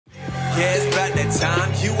that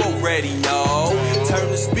time, you already know. Turn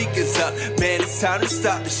the speakers up, man, it's time to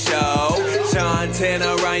start the show. Sean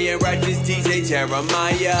Tanner, Ryan Righteous, DJ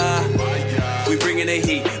Jeremiah. We bringing the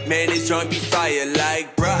heat, man, this joint be fire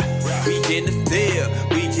like, bruh. We in the field,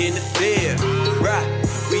 we in the field, bruh.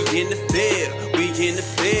 We in the field, we in the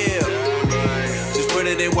field. Just put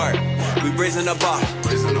it in work, we raising the bar.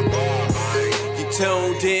 You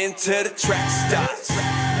tuned in to the track starts.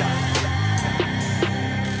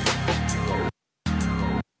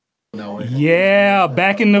 Yeah,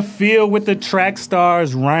 back in the field with the track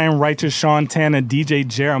stars, Ryan Righteous, Sean Tanner, DJ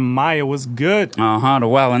Jeremiah. Was good. The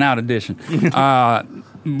Wildin' Out edition.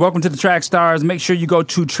 Welcome to the Track Stars. Make sure you go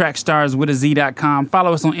to trackstarswithaz.com.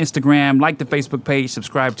 Follow us on Instagram, like the Facebook page,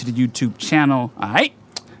 subscribe to the YouTube channel. All right?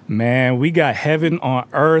 Man, we got Heaven on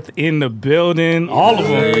Earth in the building. All of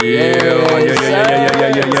them. Yeah.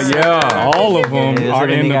 All of them are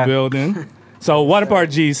in the building. So what up, our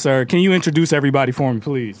G, sir? Can you introduce everybody for me,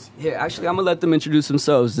 please? Yeah, actually, I'm going to let them introduce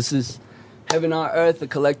themselves. This is Heaven on Earth, a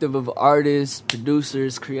collective of artists,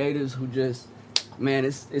 producers, creatives who just, man,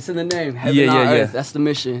 it's in the name. Heaven on Earth. That's the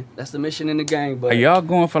mission. That's the mission in the gang. But are y'all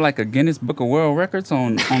going for like a Guinness Book of World Records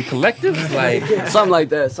on collectives? Like something like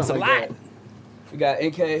that. Something like that. We got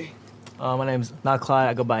NK. My name's not Clyde.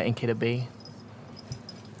 I go by NK to B.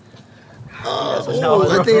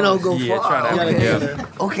 Latino go far.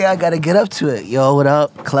 Okay, I gotta get up to it. Yo, what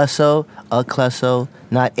up? Klesso, a Klesso,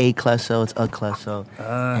 not a Klesso, it's a Klesso.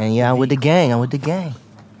 And yeah, I'm with the gang. I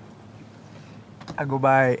go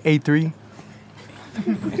by A3.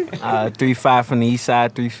 3-5 from the east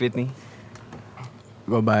side, 350.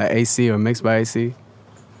 Go by AC or mixed by AC.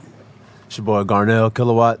 It's your boy Garnell,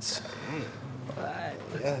 Kilowatts.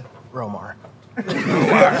 Romar.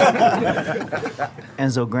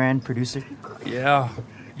 Enzo Grand, producer. Yeah.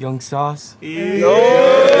 Young Sauce.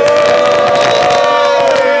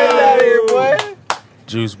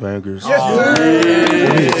 Juice Bangers.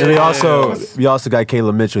 Yes. And we also got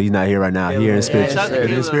Caleb Mitchell. He's not here right now. Here in spirit.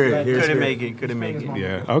 Couldn't make it.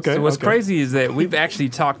 Yeah. Okay. So what's crazy is that we've actually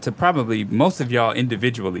talked to probably most of y'all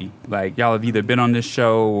individually. Like y'all have either been on this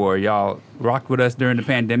show or y'all rocked with us during the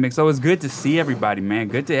pandemic. So it's good to see everybody, man.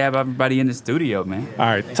 Good to have everybody in the studio, man. All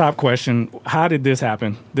right. Top question. How did this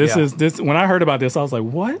happen? When I heard about this, I was like,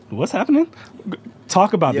 what? What's happening?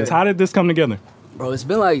 Talk about this. How did this come together? Bro, it's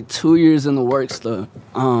been like 2 years in the works, though.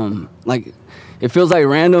 Like, it feels like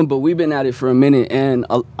random, but we've been at it for a minute, and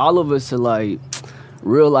all of us are like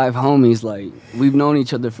real life homies. Like, we've known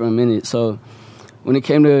each other for a minute. So when it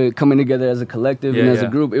came to coming together as a collective and as a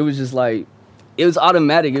group, it was just like, it was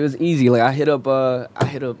automatic. It was easy. Like, I hit up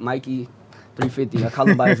Mikey 350. I call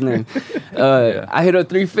him by his name. I hit up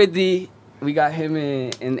 350. We got him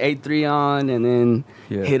and A3 on, and then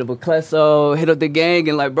hit up a Klesso, hit up the gang,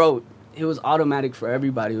 and like, bro, it was automatic for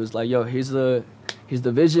everybody. It was like, yo, here's the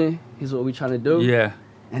vision. Here's what we trying to do. Yeah.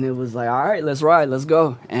 And it was like, all right, let's ride, let's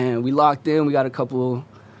go. And we locked in. We got a couple.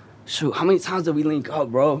 Shoot, how many times did we link up,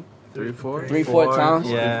 bro? 3, 4 times.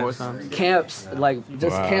 Yeah. 3, 4 times. Camps, like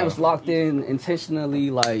just camps locked in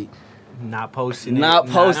intentionally, like. Not posting not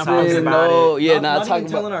talking about it. Not talking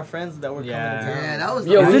about telling our friends that we're coming to town. Yeah, that was.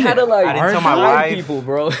 Yo, we had to like. I didn't tell my wife. People,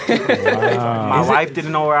 bro. My wife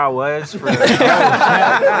didn't know where I was for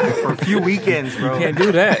a few weekends, bro. You can't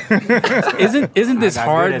do that. Isn't this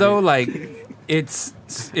hard though? Like, it's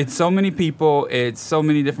so many people. It's so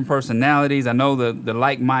many different personalities. I know the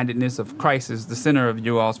like-mindedness of Christ is the center of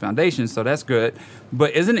you all's foundation, so that's good.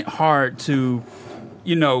 But isn't it hard to,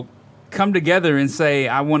 come together and say,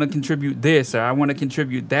 I want to contribute this or I want to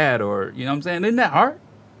contribute that, or, you know what I'm saying? Isn't that hard?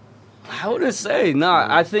 I wouldn't say.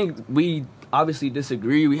 I think we obviously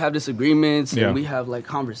disagree. We have disagreements and we have like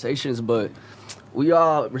conversations, but we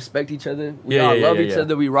all respect each other. We all love each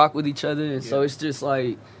other. We rock with each other. And so it's just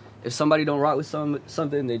like, if somebody don't rock with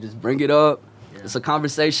something, they just bring it up. Yeah. It's a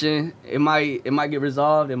conversation. It might get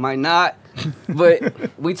resolved. It might not.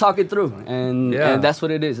 But we talk it through. And that's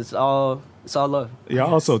what it is. It's all love. You're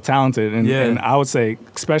also talented, and I would say,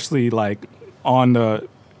 especially like on the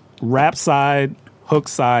rap side, hook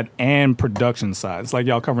side, and production side. It's like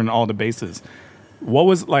y'all covering all the bases. What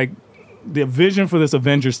was like the vision for this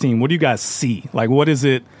Avengers team? What do you guys see? Like, what is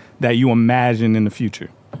it that you imagine in the future?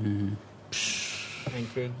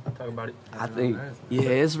 Talk about it. I think,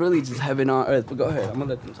 it's really just heaven on earth. But go ahead, I'm gonna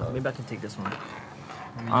let them talk. Maybe I can take this one.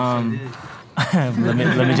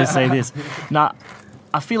 Let me just say this. Now,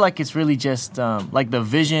 I feel like it's really just like the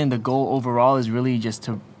vision, the goal overall is really just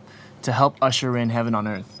to help usher in heaven on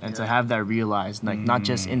earth and to have that realized, like not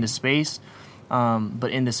just in the space,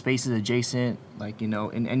 but in the spaces adjacent, like,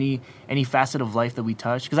 in any facet of life that we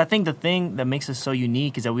touch. Because I think the thing that makes us so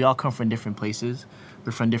unique is that we all come from different places.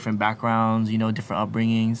 we're from different backgrounds, you know, different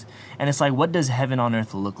upbringings. And it's like, what does heaven on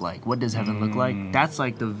earth look like? What does heaven look like? That's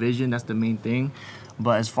like the vision, that's the main thing.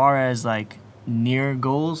 But as far as like near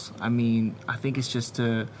goals, I mean, I think it's just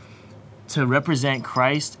to represent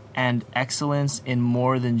Christ and excellence in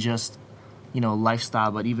more than just, you know,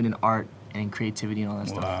 lifestyle, but even in art and creativity and all that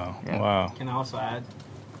stuff. Wow. Can I also add?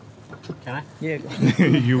 Can I? Yeah.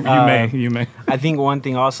 you may. I think one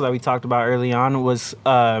thing also that we talked about early on was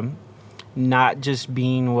not just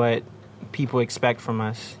being what people expect from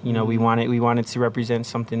us. You know, we wanted to represent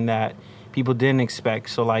something that people didn't expect.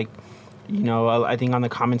 So like, you know, I think on the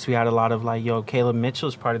comments we had a lot of like, yo, Caleb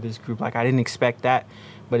Mitchell's part of this group. Like, I didn't expect that.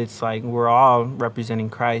 But it's like we're all representing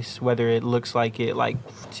Christ, whether it looks like it like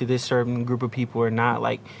to this certain group of people or not.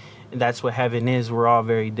 Like, that's what heaven is. We're all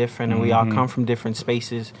very different, and we all come from different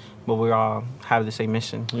spaces, but we all have the same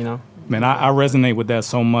mission, you know? Man, I resonate with that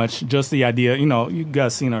so much. Just the idea, you know, you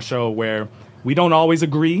guys seen our show where we don't always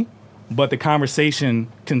agree, but the conversation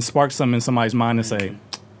can spark something in somebody's mind and say,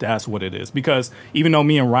 that's what it is. Because even though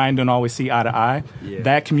me and Ryan don't always see eye to eye,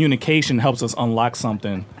 that communication helps us unlock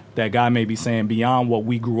something that God may be saying beyond what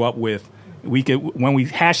we grew up with. We could, when we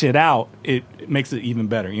hash it out, it makes it even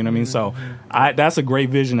better. You know what I mean? So that's a great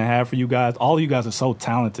vision to have for you guys. All of you guys are so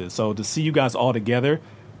talented. So to see you guys all together,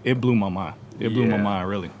 it blew my mind. It blew my mind,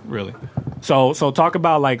 really, really. So talk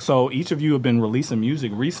about like, so each of you have been releasing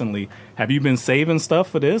music recently. Have you been saving stuff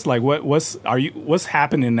for this? Like what's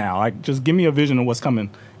happening now? Like just give me a vision of what's coming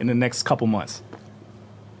in the next couple months.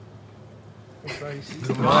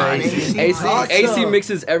 AC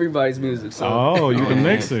mixes everybody's music. So. Oh, you the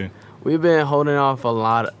mixer. We've been holding off a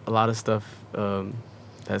lot of stuff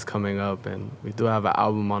that's coming up, and we do have an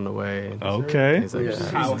album on the way. Okay. Like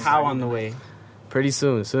that. How on the way? Pretty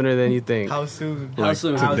soon, sooner than you think. How soon? How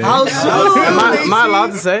soon? How soon? Am I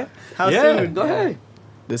allowed to say? How soon? Go ahead.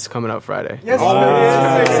 This is coming out Friday. Yes,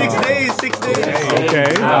 6 days.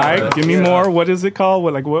 Okay, all right. Give me more. What is it called?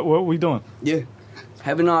 What are we doing? Yeah.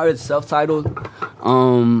 Heaven on Earth, self-titled.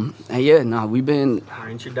 And yeah, we've been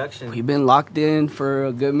locked in for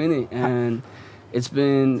a good minute, and it's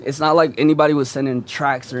not like anybody was sending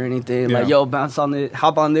tracks or anything. Like, yo, bounce on it,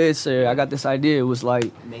 hop on this, or I got this idea. It was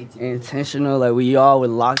like intentional. Like we all were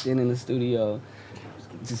locked in the studio,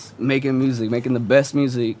 just making music, making the best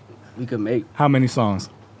music we could make. How many songs?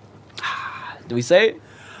 Do we say it?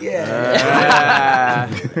 Yeah.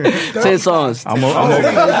 10 songs. I'm a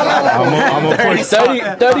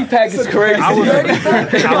 30 pack is crazy. I was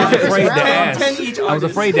afraid to ask. I was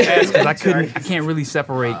afraid to ask because I can't really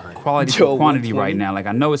separate quality from quantity right now. Like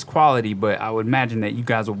I know it's quality, but I would imagine that you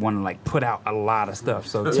guys would want to like put out a lot of stuff.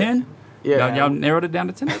 So 10. Yeah, y'all narrowed it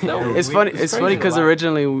down to 10. It's funny. It's funny because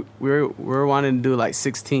originally we were wanting to do like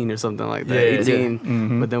 16 or something like that,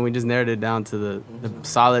 18. But then we just narrowed it down to the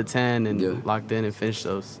solid 10 and locked in and finished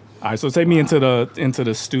those. All right, so take me into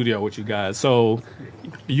the studio with you guys. So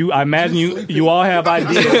I imagine you all have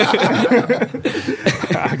ideas.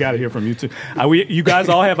 I gotta hear from you too. You guys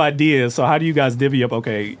all have ideas. So how do you guys divvy up?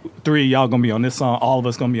 Okay, 3 of y'all gonna be on this song. All of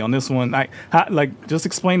us gonna be on this one. Like just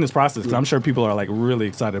explain this process because I'm sure people are like really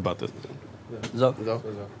excited about this. Zo.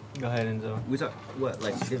 Go ahead, Enzo. We talk what,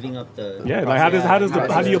 like divvying up the. Yeah, like how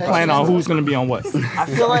do you plan on who's gonna be on what? I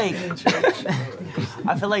feel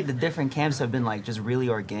like the different camps have been like just really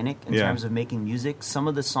organic in terms of making music. Some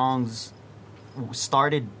of the songs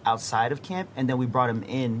started outside of camp, and then we brought them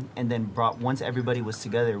in, and then once everybody was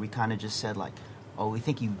together, we kind of just said like, oh, we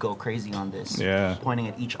think you go crazy on this. Yeah. Pointing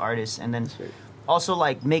at each artist, and then also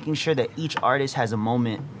like making sure that each artist has a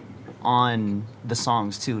moment on the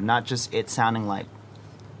songs too, not just it sounding like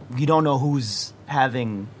you don't know whose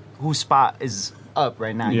spot is up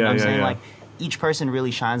right now. You know what I'm saying? Like each person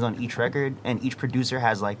really shines on each record, and each producer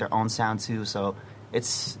has like their own sound too. So it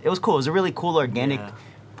was cool. It was a really cool organic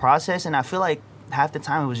process, and I feel like half the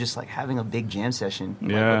time it was just like having a big jam session with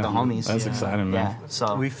the homies. That's exciting, man. Yeah,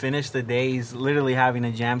 so we finished the days literally having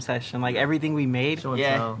a jam session. Like everything we made during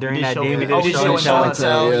that day, we did show and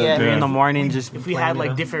tell. In the morning, just if we had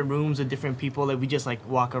like different rooms with different people, like we just like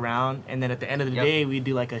walk around, and then at the end of the day, we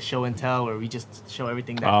do like a show and tell where we just show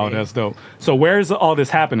everything that day. Oh, that's dope. So where is all this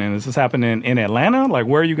happening? Is this happening in Atlanta? Like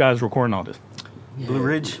where are you guys recording all this? Blue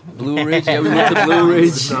Ridge. Yeah, we went to Blue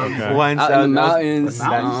Ridge. Once out in the mountains.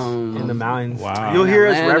 In the mountains. Wow. You'll hear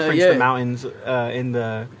us reference the mountains in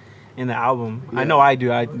the album. I know I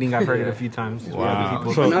do. I think I've heard it a few times. Wow.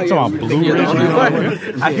 So talking about Blue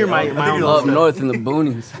Ridge. I hear my own up north in the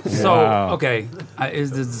boonies. So okay,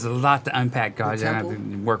 there's a lot to unpack, guys. You have to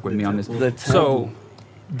work with me on this. So,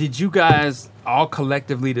 did you guys all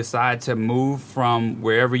collectively decide to move from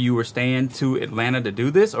wherever you were staying to Atlanta to do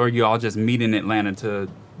this, or you all just meet in Atlanta to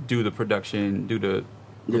do the production, do the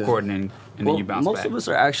recording, and then you bounce most back? Most of us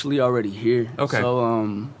are actually already here. Okay.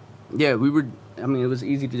 So, yeah, we were. I mean, it was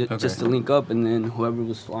easy to just to link up, and then whoever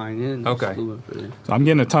was flying in. Okay. So I'm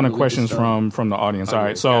getting a ton of questions from the audience. All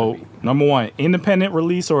right. So number one, independent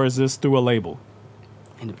release, or is this through a label?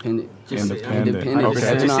 Independent. Just independent.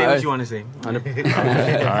 Okay. Just say what you want to say. 100%.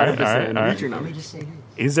 All right. Let me just say this.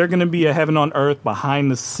 Is there going to be a Heaven on Earth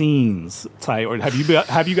behind the scenes type, or have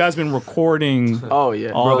you guys been recording? Oh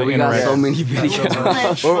yeah, all the we got so many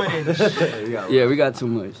videos. Yeah, we got too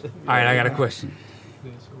much. All right, I got a question.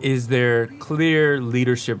 Is there clear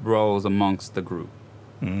leadership roles amongst the group?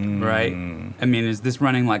 Right? I mean, is this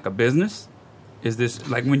running like a business? Is this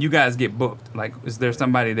like when you guys get booked? Like, is there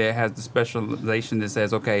somebody that has the specialization that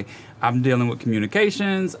says, okay, I'm dealing with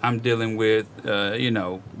communications, I'm dealing with,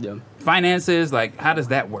 finances? Like, how does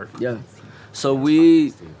that work? Yeah. So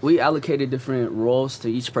we allocated different roles to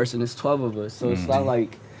each person. There's 12 of us, so it's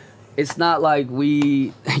not like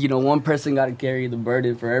we, one person got to carry the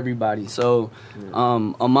burden for everybody. So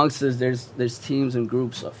amongst us, there's teams and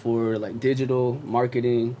groups for like digital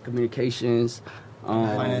marketing, communications.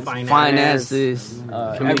 Finances,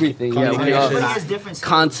 everything.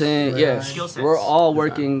 Content. Yeah, we're all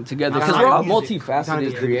working together because we're all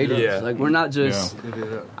multifaceted creators. Yeah. Like we're not just.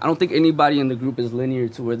 I don't think anybody in the group is linear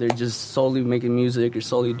to where they're just solely making music or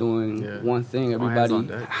solely doing one thing.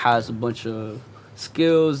 Everybody has a bunch of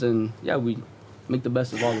skills, and we make the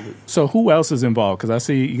best of all of it. So who else is involved? Because I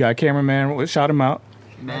see you got a cameraman. Let's shout him out.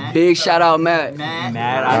 Matt. Big shout out, Matt.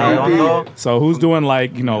 So who's doing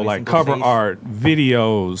like cover art,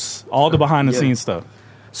 videos, all the behind the scenes stuff?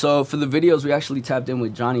 So for the videos, we actually tapped in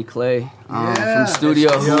with Johnny Clay from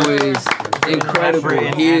Studio, who is incredible.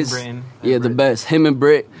 He is the best. Him and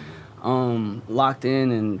Britt locked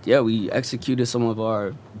in, and we executed some of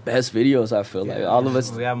our best videos. I feel like all of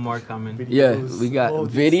us. We have more coming. Yeah, we got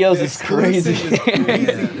videos. It's crazy.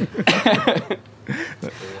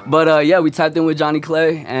 But we tapped in with Johnny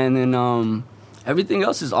Clay, and then everything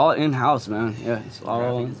else is all in house, man. Yeah, it's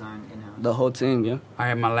all the whole team. Yeah. All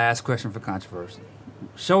right, my last question for controversy.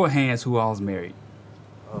 Show of hands, who all's married?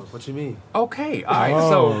 Oh, what you mean? Okay, all right.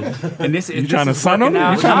 So, and this is trying to sun him? No.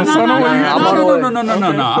 I'm trying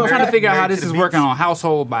to figure out how this is working on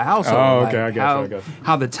household by household. Oh, okay, I got you.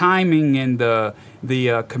 How the timing and the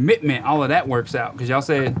commitment, all of that works out. Because y'all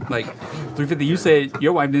said, 350, you said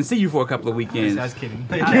your wife didn't see you for a couple of weekends. I was kidding.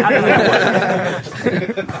 How does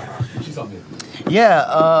that work? She's on me.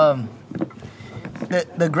 Yeah,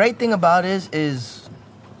 the great thing about it is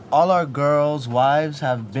all our girls' wives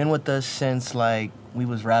have been with us since, we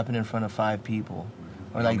was rapping in front of 5 people.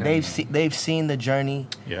 Or, they've seen the journey.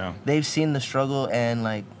 Yeah. They've seen the struggle,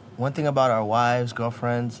 and, one thing about our wives,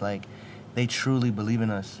 girlfriends, they truly believe in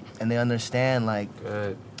us, and they understand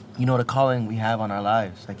the calling we have on our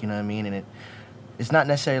lives, you know what I mean. And it's not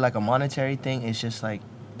necessarily a monetary thing. It's just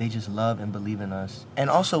they just love and believe in us. And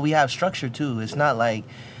also we have structure too. It's not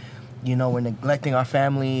we're neglecting our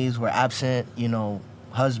families, we're absent,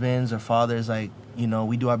 husbands or fathers.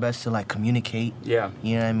 We do our best to communicate. Yeah.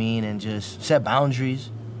 You know what I mean, and just set boundaries,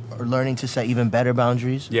 or learning to set even better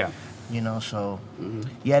boundaries. Yeah. So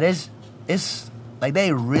it's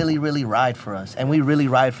they really, really ride for us, and we really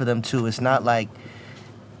ride for them too. It's not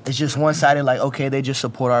it's just one-sided, okay, they just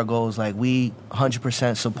support our goals. We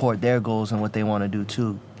 100% support their goals and what they want to do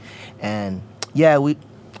too. And I'm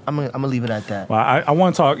gonna leave it at that. Well, I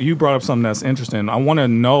want to talk. You brought up something that's interesting. I want to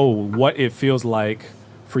know what it feels like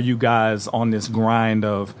for you guys on this grind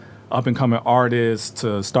of up-and-coming artists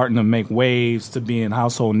to starting to make waves to being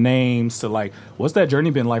household names to what's that journey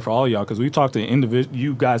been like for all of y'all? Because we talked to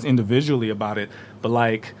you guys individually about it,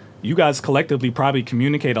 but you guys collectively probably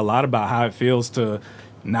communicate a lot about how it feels to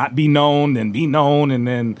not be known and be known, and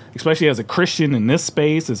then especially as a Christian in this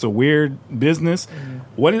space, it's a weird business. Mm-hmm.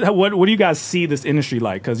 What do you guys see this industry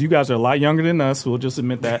like? Because you guys are a lot younger than us. We'll just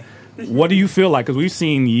admit that. What do you feel like? Because we've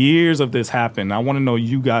seen years of this happen. I want to know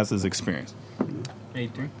you guys' experience.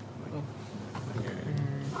 83.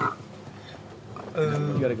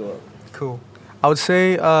 You gotta go up. Cool. I would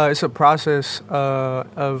say it's a process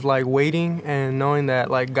of waiting and knowing that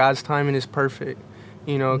God's timing is perfect.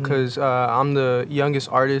 Because I'm the youngest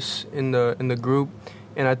artist in the group,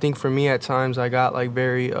 and I think for me at times I got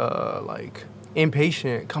very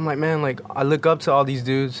impatient. I'm man, I look up to all these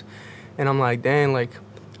dudes, and I'm dang,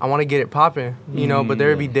 I want to get it popping, But there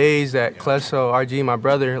would be days that Klesso, RG, my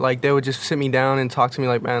brother, they would just sit me down and talk to me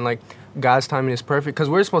man, God's timing is perfect, because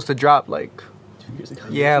we're supposed to drop 2 years ago.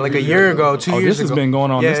 Yeah, a year ago, 2 years ago. This has been going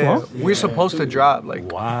on this long? We're supposed to drop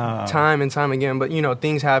wow. time and time again, but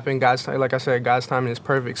things happen. God's like I said, God's timing is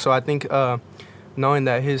perfect. So I think knowing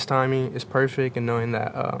that His timing is perfect and knowing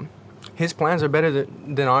that His plans are better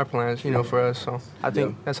than our plans, for us. So I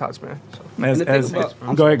think that's how it's been. So.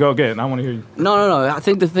 Go ahead. I want to hear you. No. I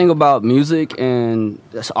think the thing about music and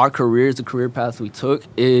our careers, the career path we took,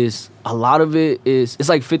 is a lot of it is, it's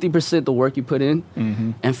like 50% the work you put in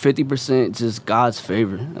and 50% just God's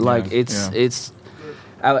favor. Like it's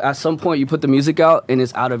at some point you put the music out and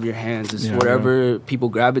it's out of your hands. It's whatever people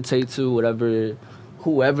gravitate to,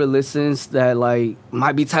 whoever listens that like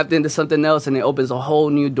might be tapped into something else, and it opens a whole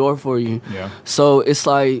new door for you. Yeah. So it's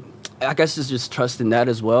like, I guess it's just trusting that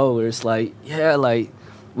as well, where it's like, like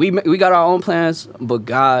we got our own plans, but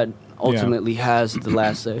God ultimately has the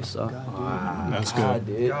last say. So that's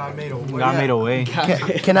good. God made a way.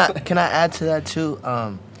 Can I add to that too?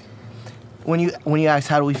 When you ask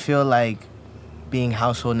how do we feel like being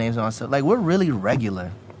household names and all that stuff, like we're really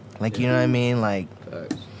regular. Like you know what I mean? Like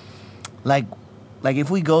if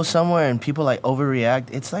we go somewhere and people like overreact,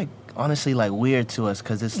 it's like honestly like weird to us,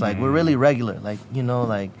 because it's like we're really regular. Like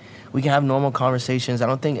like we can have normal conversations. I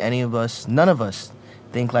don't think none of us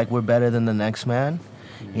think like we're better than the next man.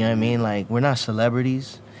 You know what I mean? Like we're not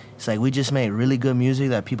celebrities. It's like we just make really good music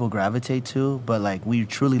that people gravitate to, but like we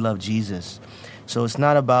truly love Jesus. So it's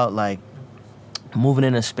not about like moving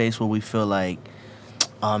in a space where we feel like,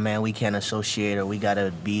 oh man, we can't associate, or we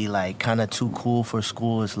gotta be like kind of too cool for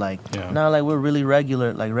school. It's like, no, like we're really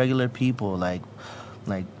regular people. Like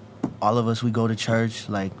all of us, we go to church,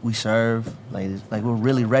 like we serve, like we're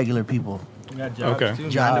really regular people. We got jobs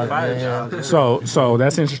too. Jobs. So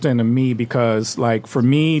that's interesting to me, because like for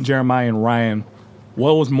me, Jeremiah and Ryan,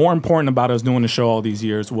 what was more important about us doing the show all these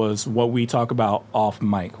years was what we talk about off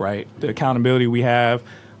mic, right? The accountability we have.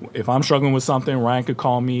 If I'm struggling with something, Ryan could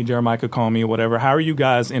call me, Jeremiah could call me, whatever. How are you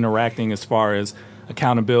guys interacting as far as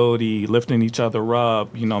accountability, lifting each other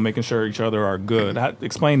up, making sure each other are good?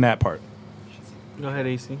 Explain that part. Go ahead,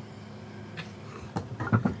 AC.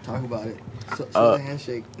 Talk about it. Show the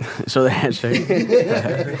handshake. Show the handshake.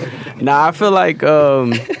 Nah, I feel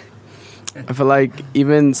like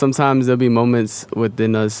even sometimes there'll be moments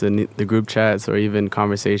within us in the group chats or even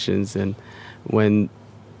conversations, and when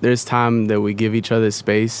there's time that we give each other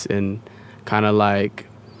space and kind of like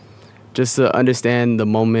just to understand the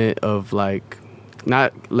moment of like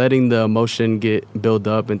not letting the emotion get build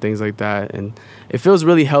up and things like that. And it feels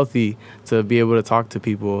really healthy to be able to talk to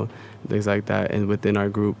people, things like that, and within our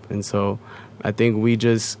group. And so I think we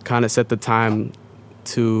just kind of set the time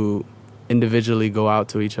to individually go out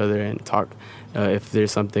to each other and talk if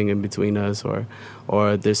there's something in between us, or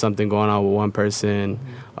if there's something going on with one person,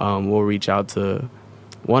 we'll reach out to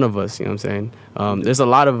one of us, you know what I'm saying? There's a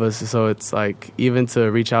lot of us, so it's like even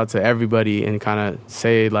to reach out to everybody and kind of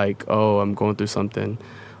say like, oh, I'm going through something.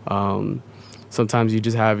 Sometimes you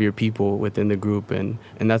just have your people within the group, and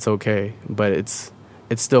that's okay, but it's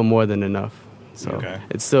still more than enough. So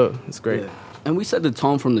it's great. Yeah. And we set the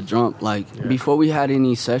tone from the jump. Like before we had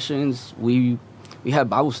any sessions, we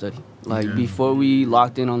had Bible study. Like before we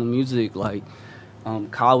locked in on the music, like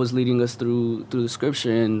Kyle was leading us through the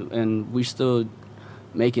scripture, and we still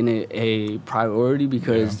making it a priority,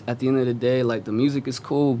 because at the end of the day, like the music is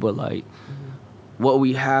cool, but like what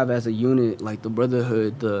we have as a unit, like the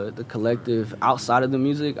brotherhood, the collective outside of the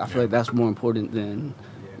music, I feel like that's more important than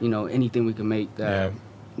anything we can make that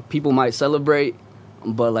people might celebrate,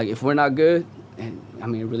 but like if we're not good, and I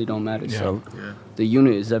mean it really don't matter. So the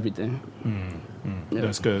unit is everything.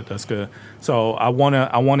 That's good. So I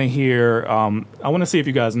wanna hear I wanna see if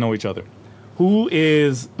you guys know each other. Who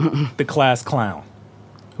is the class clown?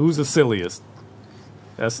 Who's the silliest?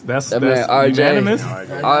 That's RJ. Unanimous?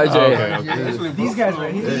 RJ. Okay. These guys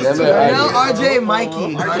right here. RJ,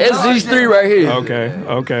 Mikey. It's these three right here. Okay.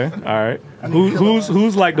 All right.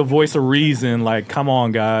 Who's like the voice of reason? Like, come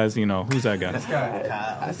on, guys. Who's that guy?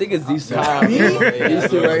 I think it's these two. These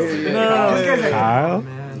two right here. No. Kyle?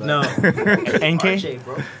 No. NK?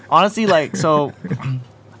 Honestly, like, so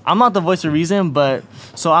I'm not the voice of reason, but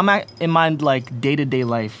so I'm in my like day-to-day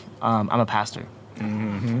life, I'm a pastor.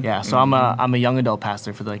 Mm-hmm. Yeah, so I'm a young adult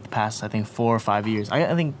pastor for like the past, I think, 4 or 5 years.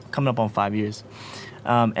 I think coming up on 5 years.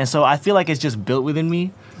 And so I feel like it's just built within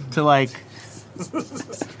me to like No, he's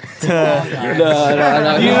a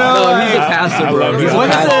pastor, bro. He's a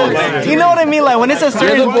pastor. You know what I mean? Like when it's a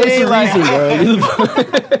certain way, like.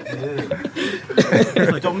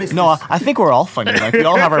 No, I think we're all funny. Like we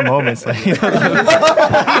all have our moments. Like,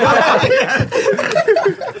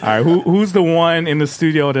 All right, who's the one in the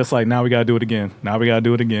studio that's like, now we gotta do it again. Now we gotta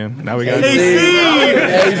do it again. Now we gotta do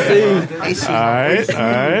it again. AC. All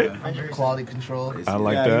right. Quality control. I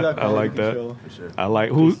like that. I like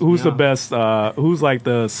who's the best. Who's like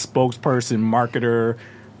the spokesperson, marketer,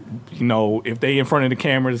 you know, if they in front of the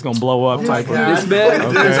camera, it's gonna blow up type of. This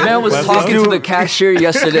man was talking to the cashier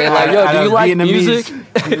yesterday, like, yo, do you like music?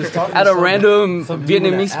 At a random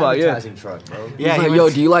Vietnamese spot, yeah. Truck, bro. Yeah, he's like, yo,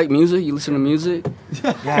 do you like music? You listen to music?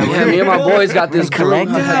 Yeah, me and my boys got this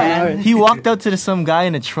collective. He walked up to some guy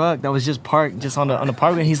in a truck that was just parked just on the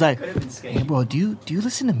parkway. He's like, "Hey, bro, do you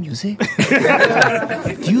listen to music?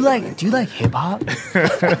 do you like hip hop?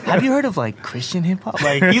 Have you heard of like Christian hip hop?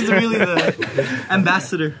 Like, he's really the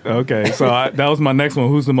ambassador." Okay, so that was my next one.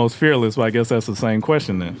 Who's the most fearless? Well, I guess that's the same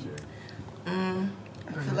question then.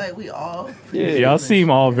 I feel like we all. Yeah, y'all seem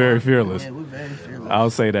all very fearless. Yeah, we're very fearless. I'll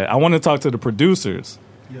say that. I want to talk to the producers.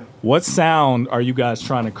 What sound are you guys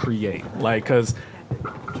trying to create? Like, cause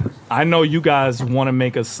I know you guys want to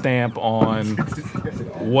make a stamp on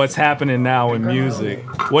what's happening now in music.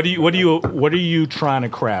 What are you trying to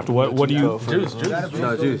craft? What do you? Juice.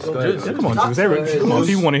 No, Juice. Go ahead. Come on, Juice. Come on,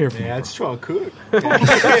 people want to hear from you. Yeah, I just trying to cook. I'm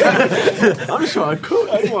just trying to cook.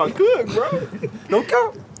 I just want to cook, bro. No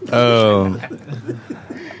count.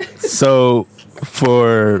 So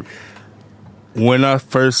for when I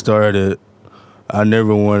first started, I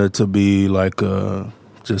never wanted to be like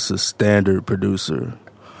just a standard producer.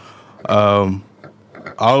 All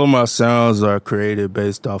of my sounds are created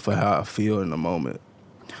based off of how I feel in the moment.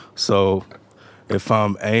 So if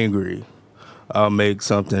I'm angry, I'll make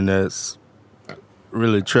something that's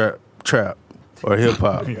really trap or hip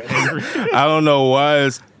hop. I don't know why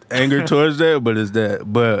it's anger towards that, but it's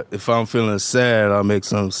that. But if I'm feeling sad, I'll make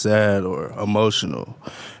something sad or emotional.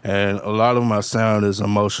 And a lot of my sound is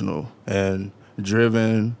emotional and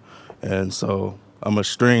driven, and so I'm a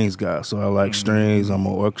strings guy, so I like strings. I'm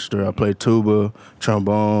an orchestra. I play tuba,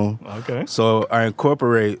 trombone. Okay. So I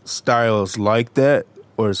incorporate styles like that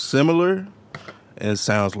or similar and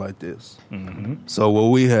sounds like this. Mm-hmm. So what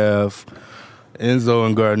we have, Enzo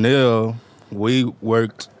and Garnell, we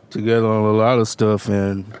worked together on a lot of stuff,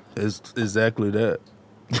 and it's exactly that.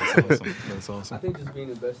 That's awesome. I think just being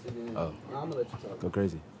invested in. Oh. No, I'm gonna let you talk. Go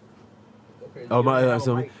crazy. Oh my!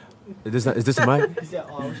 So, is this a mic?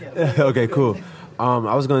 Okay, cool.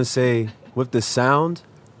 I was gonna say with the sound,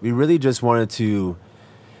 we really just wanted to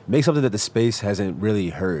make something that the space hasn't really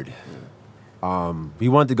heard. We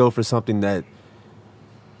wanted to go for something that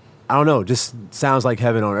I don't know, just sounds like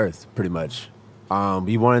heaven on earth, pretty much.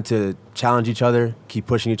 We wanted to challenge each other, keep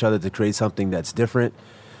pushing each other to create something that's different,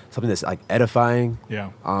 something that's like edifying.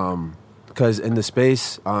 Yeah. Because in the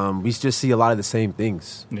space, we just see a lot of the same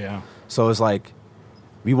things. Yeah. So it's like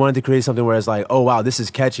we wanted to create something where it's like, oh wow, this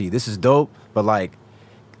is catchy, this is dope, but like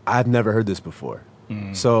I've never heard this before.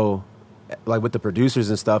 So like with the producers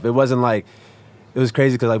and stuff, it wasn't like it was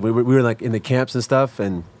crazy because like we were like in the camps and stuff,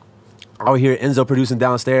 and I would hear Enzo producing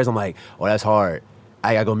downstairs. I'm like, oh, that's hard.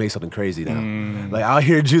 I gotta go make something crazy now. Like I'll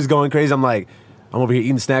hear Juice going crazy. I'm like, I'm over here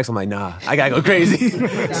eating snacks. I'm like, nah, I gotta go crazy.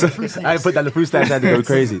 So I put that in the fruit snacks. I had to go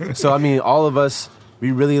crazy. So I mean, all of us,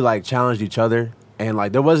 we really like challenged each other, and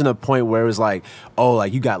like there wasn't a point where it was like, oh,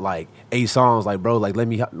 like you got like 8 songs, like bro, like let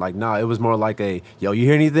me like nah. It was more like a yo, you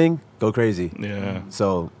hear anything? Go crazy. Yeah.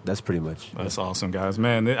 So that's pretty much. That's awesome, guys.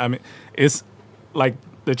 Man, I mean, it's like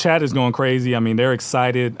the chat is going crazy. I mean, they're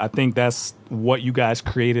excited. I think that's what you guys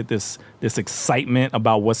created, this excitement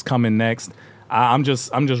about what's coming next. I'm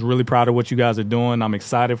just really proud of what you guys are doing. I'm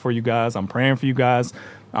excited for you guys. I'm praying for you guys.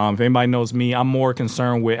 If anybody knows me, I'm more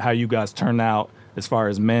concerned with how you guys turn out as far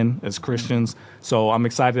as men, as Christians. So I'm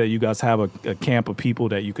excited that you guys have a camp of people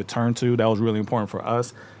that you could turn to. That was really important for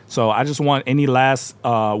us. So I just want any last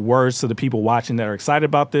words to the people watching that are excited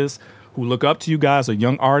about this, who look up to you guys, or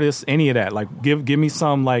young artists, any of that. Like give me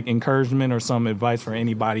some like encouragement or some advice for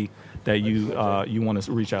anybody that you want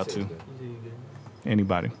to reach out to.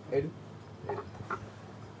 Anybody.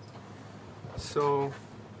 So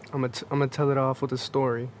I'm gonna tell it off with a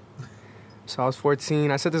story. So I was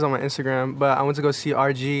 14. I said this on my Instagram, but I went to go see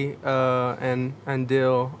RG and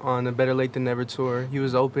Dill on the Better Late Than Never tour. He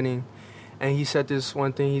was opening, and he said this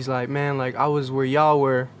one thing. He's like, man, like I was where y'all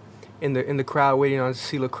were in the crowd waiting on to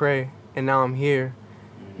see Lecrae, and now I'm here.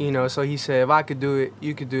 You know, so he said, if I could do it,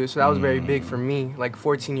 you could do it. So that was very big for me, like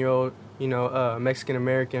 14-year-old, Mexican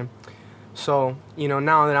American. So,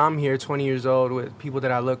 now that I'm here, 20 years old, with people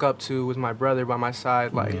that I look up to, with my brother by my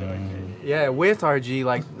side, like, with RG,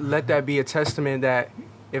 like, let that be a testament that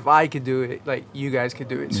if I could do it, like, you guys could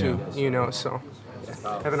do it too, so.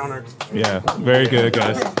 Heaven on earth. Yeah, very good,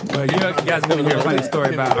 guys. Well, you guys want to hear a funny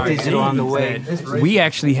story about RG? Digital on the way. We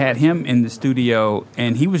actually had him in the studio,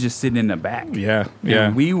 and he was just sitting in the back. Yeah.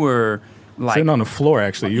 And we were like sitting on the floor.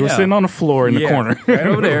 Actually, you were sitting on the floor in the corner, right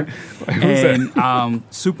over there, and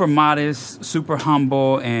super modest, super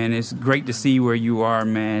humble, and it's great to see where you are,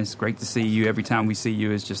 man. It's great to see you. Every time we see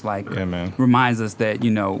you, it's just like reminds us that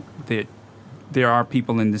that there are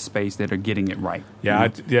people in this space that are getting it right. Yeah,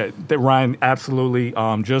 Ryan, absolutely.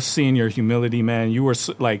 Just seeing your humility, man. You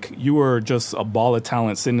were just a ball of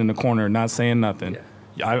talent sitting in the corner, not saying nothing.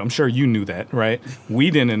 Yeah. I'm sure you knew that, right?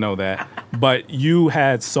 We didn't know that, but you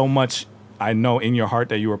had so much, I know, in your heart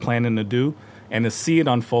that you were planning to do, and to see it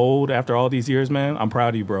unfold after all these years, man, I'm proud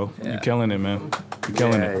of you, bro. Yeah. You're killing it, man. You're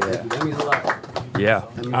killing it. Yeah. That means a lot. Yeah.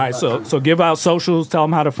 All right, so give out socials. Tell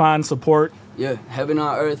them how to find support. Yeah, Heaven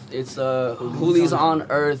on Earth. It's Hoolies on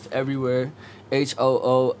Earth everywhere. HOOLIES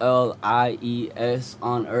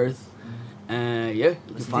on Earth. And yeah,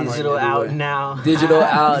 you can find digital out now. Digital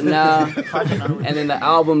out now. And then the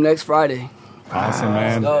album next Friday. Awesome,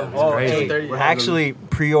 man. We're actually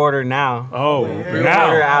pre-order now. Oh,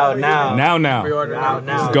 pre-order out now. Now. Pre-order out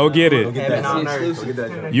now. Go get it. Heaven on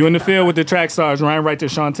Earth. You in the field with the track stars, Ryan Wright,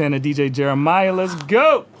 Shantan, and DJ Jeremiah. Let's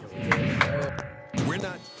go.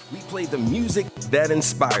 We play the music that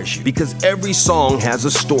inspires you because every song has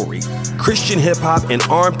a story. Christian hip hop and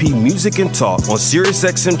R&B music and talk on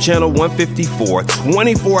SiriusXM channel 154,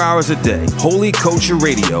 24 hours a day. Holy Culture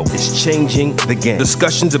Radio is changing the game.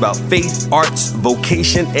 Discussions about faith, arts,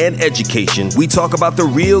 vocation, and education. We talk about the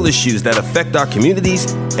real issues that affect our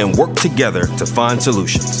communities and work together to find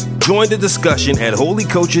solutions. Join the discussion at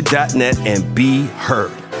holyculture.net and be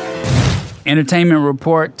heard. Entertainment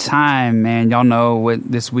report time, man. Y'all know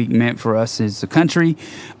what this week meant for us as a country.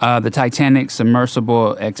 The Titanic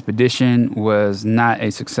submersible expedition was not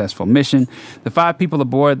a successful mission. The 5 people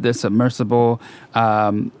aboard the submersible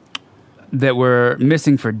that were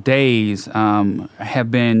missing for days have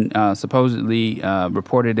been supposedly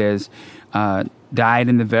reported as died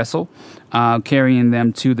in the vessel, carrying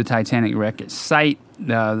them to the Titanic wreckage site.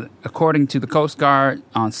 According to the Coast Guard,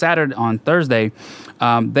 on Thursday,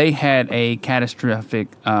 they had a catastrophic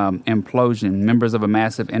implosion. Members of a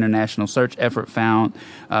massive international search effort found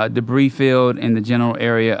debris filled in the general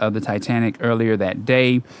area of the Titanic earlier that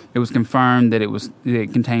day. It was confirmed that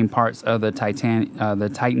it contained parts of the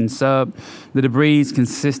Titan sub. The debris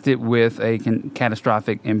consisted with a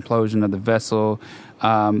catastrophic implosion of the vessel.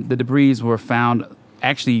 The debris were found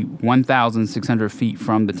actually 1,600 feet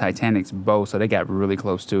from the Titanic's bow, so they got really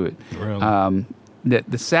close to it. Really?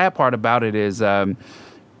 The sad part about it is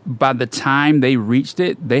by the time they reached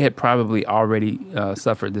it, they had probably already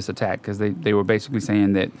suffered this attack because they were basically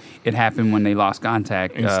saying that it happened when they lost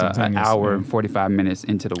contact an hour and 45 minutes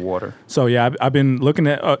into the water. So, yeah, I've been looking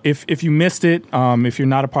at, if you missed it, if you're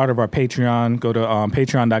not a part of our Patreon, go to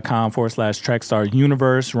patreon.com/Trackstar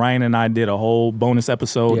Universe. Ryan and I did a whole bonus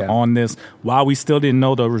episode on this while we still didn't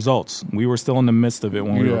know the results. We were still in the midst of it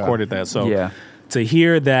when we recorded that. So, to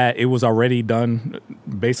hear that it was already done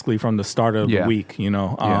basically from the start of the week,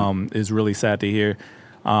 is really sad to hear.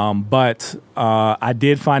 But I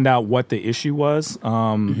did find out what the issue was.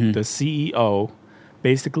 The CEO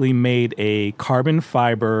basically made a carbon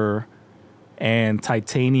fiber and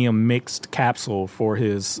titanium mixed capsule for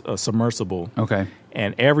his submersible. Okay.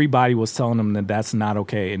 And everybody was telling him that that's not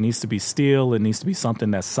okay. It needs to be steel. It needs to be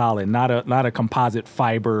something that's solid, not a composite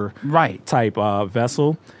fiber type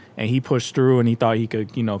vessel. And he pushed through, and he thought he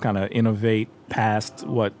could, kind of innovate past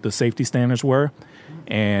what the safety standards were.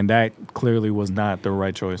 And that clearly was not the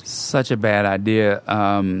right choice. Such a bad idea.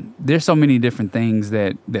 There's so many different things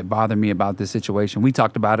that bother me about this situation. We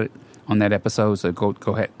talked about it on that episode, so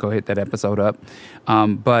go hit that episode up.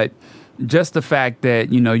 But just the fact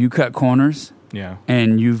that, you cut corners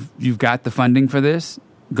and you've got the funding for this,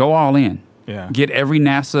 go all in. Yeah. Get every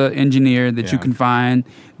NASA engineer that you can find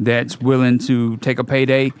that's willing to take a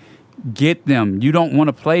payday. Get them. You don't want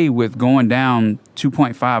to play with going down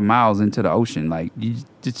 2.5 miles into the ocean. Like,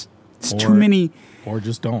 it's too many. Or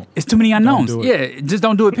just don't. It's too many unknowns. Just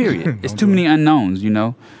don't do it, period. It's too many unknowns,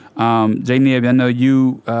 J-Nib, I know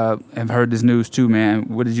you have heard this news too, man.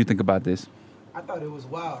 What did you think about this? I thought it was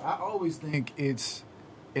wild. I always think it's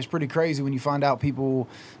pretty crazy when you find out people,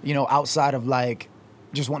 outside of like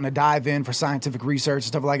just wanting to dive in for scientific research and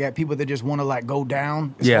stuff like that, people that just want to go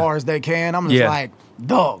down as far as they can. I'm just like,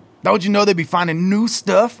 dog, don't you know they be finding new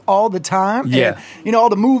stuff all the time? Yeah. And, all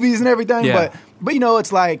the movies and everything. Yeah. But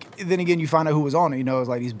it's like, then again, you find out who was on it. It's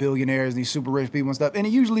like these billionaires, these super rich people and stuff. And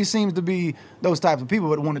it usually seems to be those types of people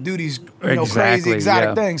that want to do these, crazy,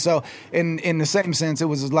 exotic things. So in the same sense, it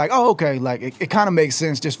was just like, oh, okay. Like, it kind of makes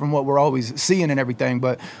sense just from what we're always seeing and everything.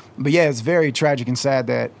 But yeah, it's very tragic and sad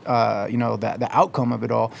that, the outcome of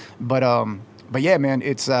it all. But yeah, man,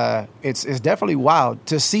 it's definitely wild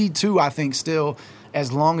to see too. I think still, as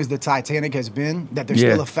long as the Titanic has been, that there's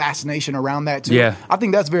still a fascination around that too. Yeah. I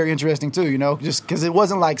think that's very interesting too, you know, just because it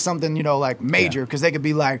wasn't like something, you know, like major, because they could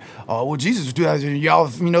be like, oh, well, Jesus was 2,000, y'all,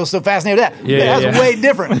 you know, so fascinated with that. That's way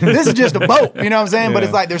different. This is just a boat, you know what I'm saying? But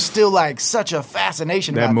it's like there's still like such a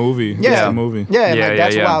fascination that about movie. Yeah, that movie. Yeah, like,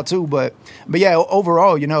 that's wild too. But yeah,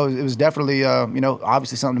 overall, you know, it was definitely, you know,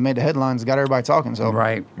 obviously something that made the headlines, got everybody talking. So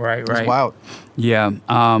right. It's wild. Yeah.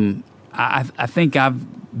 I think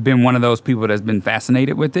I've been one of those people that's been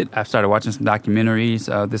fascinated with it. I've started watching some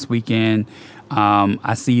documentaries this weekend.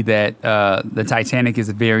 I see that the Titanic is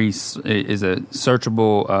a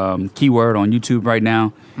searchable keyword on YouTube right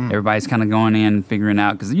now. Everybody's kind of going in and figuring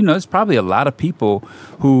out, because, you know, there's probably a lot of people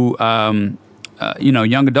who you know,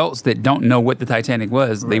 young adults that don't know what the Titanic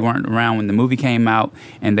was. Right. They weren't around when the movie came out,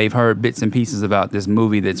 and they've heard bits and pieces about this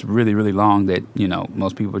movie that's really, really long that, you know,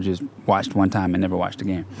 most people just watched one time and never watched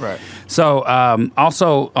again. Right. So,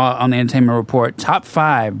 also on the Entertainment Report, top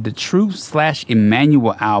 5, the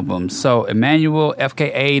Truth/Emmanuel albums. So, Emmanuel,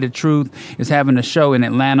 FKA The Truth, is having a show in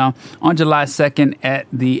Atlanta on July 2nd at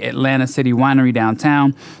the Atlanta City Winery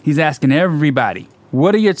downtown. He's asking everybody,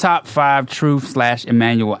 what are your top 5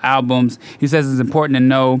 Truth/Emmanuel albums? He says it's important to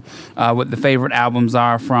know what the favorite albums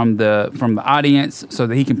are from the audience, so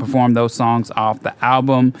that he can perform those songs off the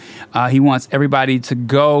album. He wants everybody to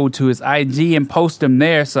go to his IG and post them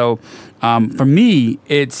there. So for me,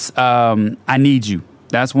 it's I Need You.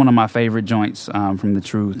 That's one of my favorite joints from The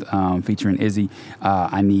Truth, featuring Izzy.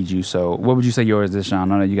 I Need You. So what would you say yours is, Sean?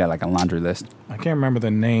 I know you got like a laundry list. I can't remember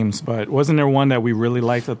the names, but wasn't there one that we really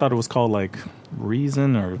liked? I thought it was called like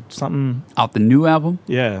Reason or something. Off the new album?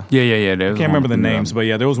 Yeah. Yeah. I can't remember the names, but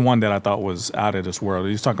yeah, there was one that I thought was out of this world.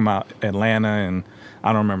 He was talking about Atlanta, and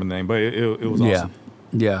I don't remember the name, but it was awesome.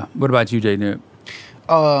 Yeah. What about you, J. Nip?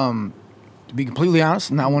 To be completely honest,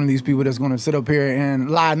 I'm not one of these people that's going to sit up here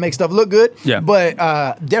and lie and make stuff look good. Yeah. But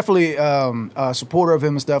definitely a supporter of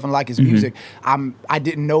him and stuff, and like his music. I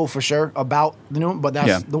didn't know for sure about the new one, but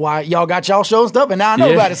that's the why y'all got y'all show and stuff, and now I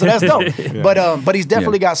know about it, so that's dope. But he's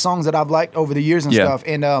definitely got songs that I've liked over the years and stuff,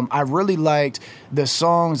 and I really liked the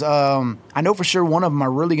songs. I know for sure one of them I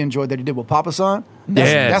really enjoyed that he did with Papa Son.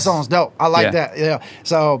 That song's dope. I like that. Yeah.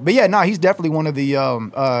 So, but yeah, he's definitely one of the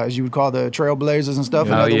as you would call the trailblazers and stuff.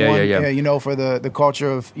 Another one, you know, for the culture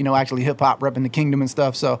of, you know, actually hip hop repping the kingdom and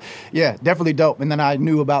stuff. So yeah, definitely dope. And then I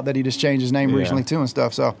knew about that he just changed his name recently too and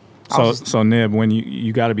stuff. So Nib, when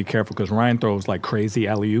you got to be careful, because Ryan throws like crazy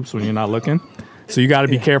alley oops when you're not looking. So you got to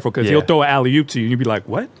be careful, because he'll throw an alley oop to you and you'll be like,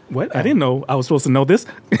 what? I didn't know I was supposed to know this.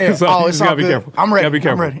 So it's all be good. Careful. I'm ready. Gotta be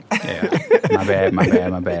careful. I'm ready.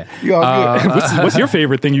 My bad. You all good. What's your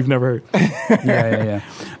favorite thing you've never heard? Yeah.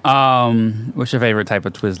 What's your favorite type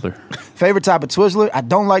of Twizzler? Favorite type of Twizzler? I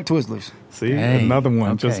don't like Twizzlers. See, another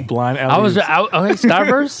one. Okay. Just blind alley oops.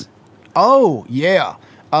 Starburst? Oh, yeah.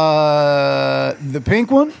 The pink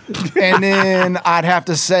one, and then I'd have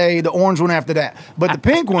to say the orange one after that. But the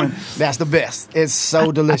pink one, that's the best. It's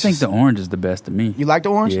so delicious. I think the orange is the best to me. You like the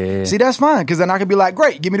orange? Yeah. See, that's fine, because then I could be like,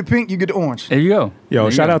 great, give me the pink, you get the orange. There you go. Yo,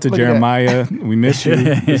 shout out to Look Jeremiah. We miss you.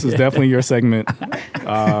 This is definitely your segment.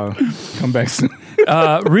 Come back soon.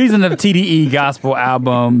 Reason of TDE gospel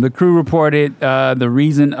album. The crew reported the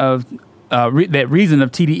Reason of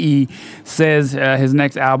TDE says his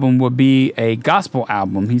next album will be a gospel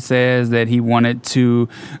album. He says that he wanted to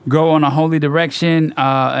go on a holy direction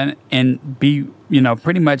and be, you know,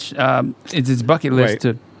 pretty much it's his bucket list.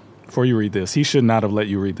 Wait, before you read this, he should not have let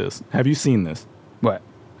you read this. Have you seen this? What?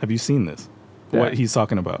 Have you seen this? What he's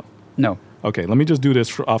talking about? No. Okay, let me just do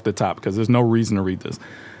this off the top, because there's no reason to read this.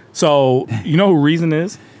 So, you know who Reason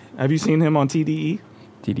is? Have you seen him on TDE?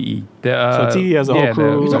 TDE. So TDE has a whole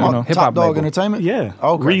crew. Top Dog Entertainment? Yeah.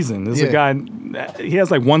 Okay. Reason. There's a guy, he has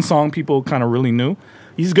like one song people kind of really knew.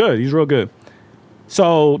 He's good. He's real good.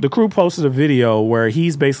 So the crew posted a video where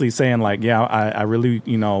he's basically saying like, I really,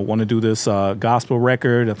 want to do this gospel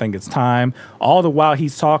record. I think it's time. All the while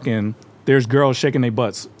he's talking, there's girls shaking their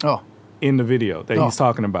butts in the video that he's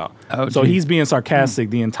talking about. So he's being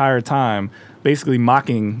sarcastic the entire time, basically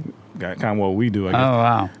mocking kind of what we do, I guess. Oh,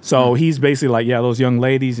 wow. So he's basically like, those young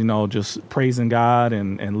ladies, just praising God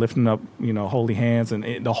and lifting up, holy hands.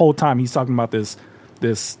 And the whole time he's talking about this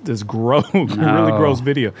gross, really gross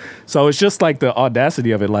video. So it's just like the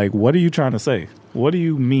audacity of it. Like, what are you trying to say? What do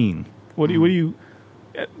you mean? What do you,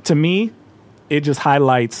 to me, it just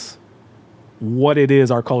highlights what it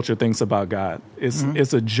is our culture thinks about God.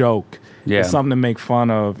 It's a joke. Yeah. It's something to make fun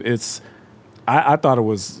of. I thought it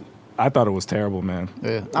was I thought it was terrible, man.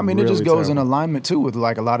 Yeah, I mean, it just goes in alignment too with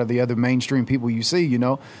like a lot of the other mainstream people you see. You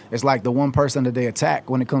know, it's like the one person that they attack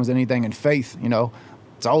when it comes to anything in faith. You know,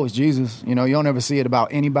 it's always Jesus. You know, you don't ever see it about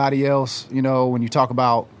anybody else. You know, when you talk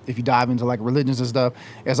about, if you dive into like religions and stuff,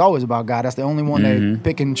 it's always about God. That's the only one they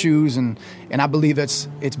pick and choose, and I believe it's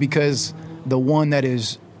because the one that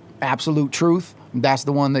is absolute truth, that's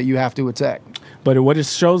the one that you have to attack. But what it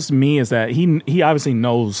shows me is that he obviously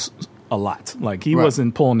knows a lot. Like he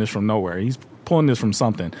wasn't pulling this from nowhere. He's pulling this from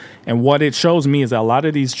something. And what it shows me is that a lot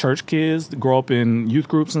of these church kids that grow up in youth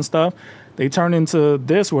groups and stuff, they turn into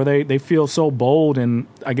this where they feel so bold and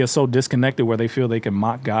I guess so disconnected where they feel they can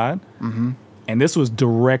mock God. Mm-hmm. And this was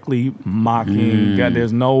directly mocking God.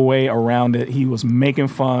 There's no way around it. He was making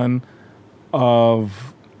fun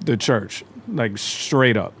of the church, like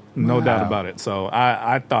straight up, no doubt about it. So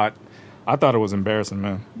I thought it was embarrassing,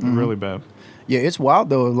 man. Really bad. Yeah, it's wild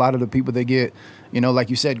though. A lot of the people that get, you know, like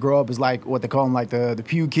you said, grow up is like what they call them, like the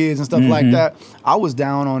pew kids and stuff like that. I was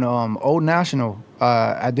down on Old National.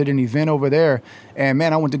 I did an event over there, and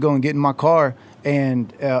man, I went to go and get in my car,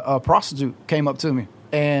 and a prostitute came up to me,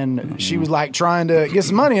 and she was like trying to get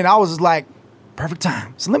some money, and I was just like, perfect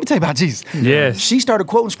time. So let me tell you about Jesus. Yes. She started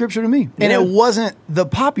quoting scripture to me, and it wasn't the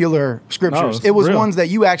popular scriptures. It was real ones that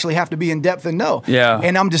you actually have to be in depth and know. Yeah.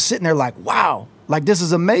 And I'm just sitting there like, wow. Like, this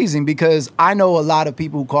is amazing, because I know a lot of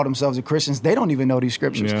people who call themselves Christians, they don't even know these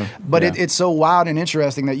scriptures. Yeah. But it's so wild and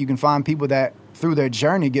interesting that you can find people that through their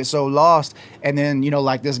journey get so lost, and then, you know,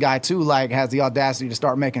 like this guy too, like has the audacity to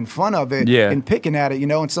start making fun of it and picking at it, you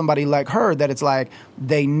know, and somebody like her that it's like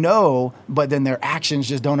they know, but then their actions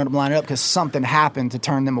just don't line up because something happened to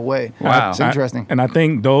turn them away. Wow. It's interesting. And I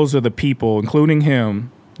think those are the people, including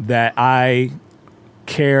him, that I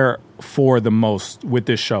care for the most with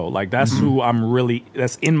this show. Like that's who I'm really,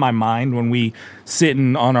 that's in my mind when we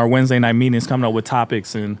sitting on our Wednesday night meetings coming up with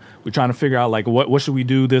topics and we're trying to figure out like what should we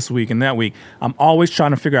do this week and that week. I'm always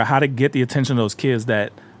trying to figure out how to get the attention of those kids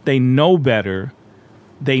that they know better,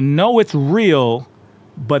 they know it's real,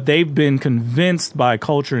 but they've been convinced by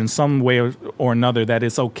culture in some way or another that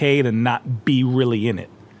it's okay to not be really in it.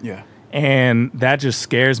 Yeah. And that just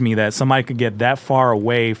scares me that somebody could get that far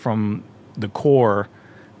away from the core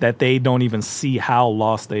that they don't even see how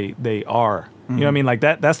lost they are. You know what I mean? Like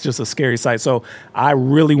that's just a scary sight. So I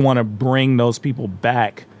really want to bring those people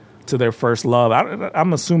back to their first love.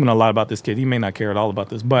 I'm assuming a lot about this kid. He may not care at all about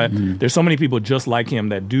this, but there's so many people just like him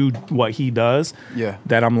that do what he does. Yeah.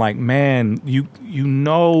 That I'm like, man, you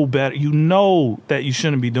know better. You know that you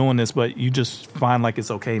shouldn't be doing this, but you just find like it's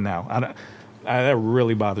okay now. That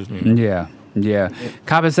really bothers me. Yeah. Yeah.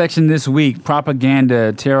 Comment section this week: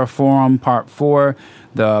 Propaganda Terraform Part 4,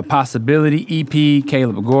 The Possibility EP,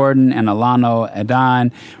 Caleb Gordon and Alano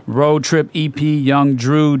Adon, Road Trip EP, Young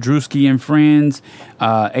Drew, Drewski and Friends,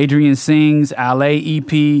 Adrian Sings, Ale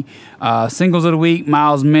EP, Singles of the Week,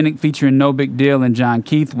 Miles Minnick featuring No Big Deal and John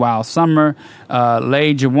Keith, Wild Summer,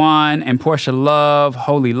 Lay Jawan and Portia Love,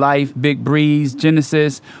 Holy Life, Big Breeze,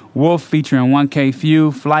 Genesis, Wolf featuring 1K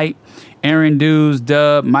Few, Flight, Aaron Dews,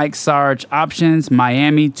 Dub, Mike Sarge, Options,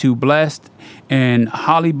 Miami, Too Blessed, and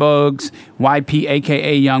Hollybugs, YP,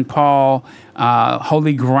 a.k.a. Young Paul,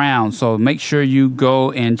 Holy Ground. So make sure you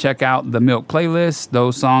go and check out the Milk playlist.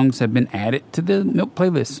 Those songs have been added to the Milk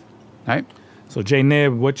playlist. All right? So,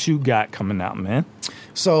 J-Neb, what you got coming out, man?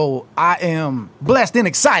 So, I am blessed and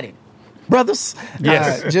excited. Brothers,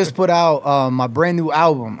 just put out my brand new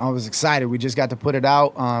album. I was excited. We just got to put it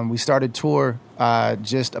out. We started tour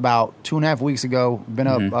just about 2.5 weeks ago. Been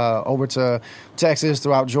up over to Texas,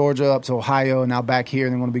 throughout Georgia, up to Ohio, and now back here.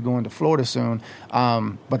 And then going to be going to Florida soon.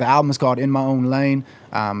 But the album is called In My Own Lane.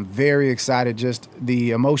 I'm very excited. Just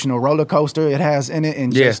the emotional roller coaster it has in it,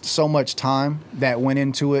 and just so much time that went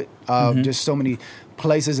into it. Just so many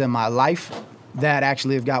places in my life that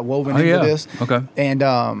actually have got woven into this. Okay. And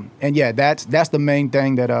yeah, that's the main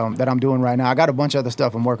thing that I'm doing right now. I got a bunch of other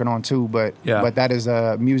stuff I'm working on too, but that is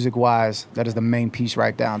music wise, that is the main piece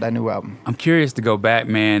right now, that new album. I'm curious to go back,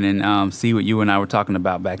 man, and see what you and I were talking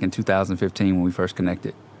about back in 2015 when we first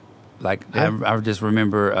connected. Like I just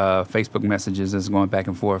remember Facebook messages just going back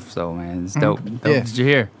and forth. So man, it's dope. Did you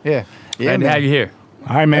hear? Yeah. Glad to have you here.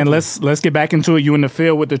 All right, man, let's get back into it. You in the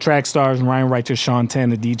field with the track stars, Ryan Righteous, Sean Tan,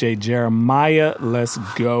 the DJ Jeremiah. Let's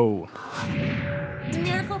go.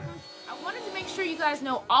 Miracle. I wanted to make sure you guys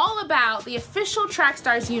know all about the official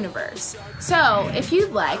Trackstars universe. So, if you'd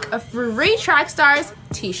like a free Trackstars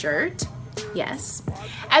t-shirt, yes,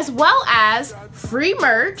 as well as free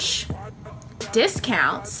merch,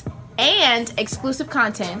 discounts, and exclusive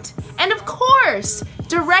content, and of course,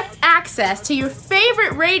 direct access to your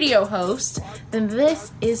favorite radio host, then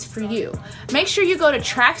this is for you. Make sure you go to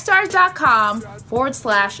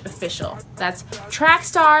trackstars.com/official. That's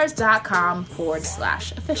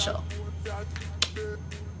trackstars.com/official.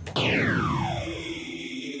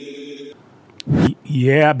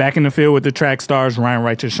 Yeah, back in the field with the track stars, Ryan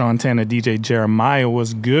Righteous, Sean Tanner, DJ Jeremiah.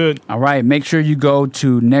 Was good. All right, make sure you go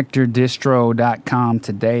to nectardistro.com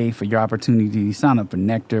today for your opportunity to sign up for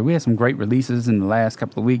Nectar. We had some great releases in the last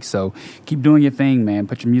couple of weeks, so keep doing your thing, man.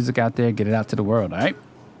 Put your music out there, get it out to the world, all right?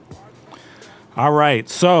 All right,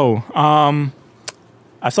 so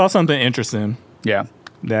I saw something interesting. Yeah.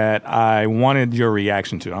 That I wanted your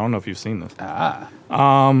reaction to. I don't know if you've seen this.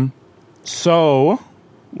 So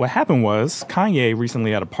what happened was Kanye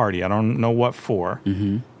recently had a party. I don't know what for.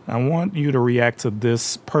 Mm-hmm. I want you to react to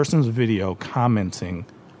this person's video commenting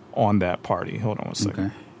on that party. Hold on one second.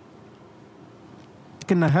 Okay.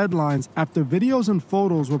 In the headlines after videos and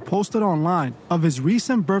photos were posted online of his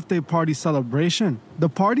recent birthday party celebration. The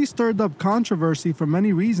party stirred up controversy for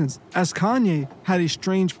many reasons, as Kanye had a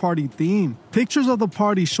strange party theme. Pictures of the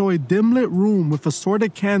party show a dim-lit room with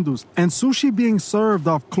assorted candles and sushi being served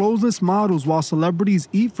off clothesless models while celebrities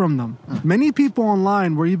eat from them. Many people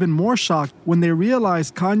online were even more shocked when they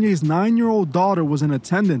realized Kanye's 9-year-old daughter was in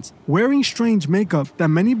attendance, wearing strange makeup that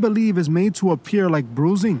many believe is made to appear like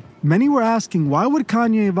bruising. Many were asking, why would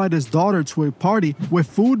Kanye invite his daughter to a party with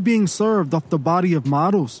food being served off the body of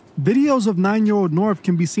models? Videos of 9-year-old North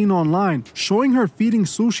can be seen online, showing her feeding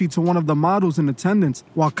sushi to one of the models in attendance,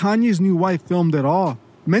 while Kanye's new wife filmed it all.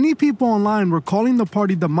 Many people online were calling the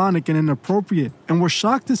party demonic and inappropriate, and were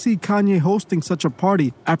shocked to see Kanye hosting such a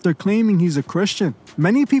party after claiming he's a Christian.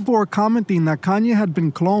 Many people were commenting that Kanye had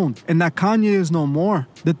been cloned, and that Kanye is no more.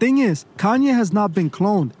 The thing is, Kanye has not been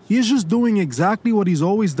cloned. He is just doing exactly what he's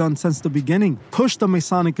always done since the beginning, push the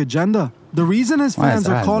Masonic agenda. The reason his fans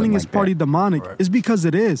are calling his party demonic is because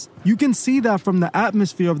it is. You can see that from the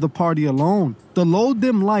atmosphere of the party alone. The low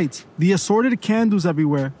dim lights, the assorted candles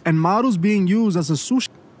everywhere, and models being used as a sushi.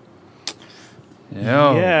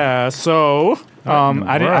 Yeah, so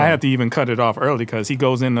I had to even cut it off early because he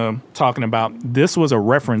goes into talking about this was a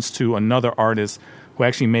reference to another artist who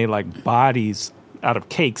actually made like bodies out of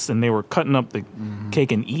cakes, and they were cutting up the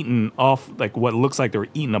cake and eating off like what looks like they were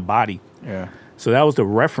eating a body. Yeah. So that was the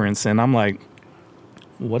reference, and I'm like,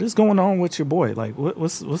 what is going on with your boy? Like,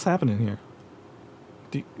 what's happening here?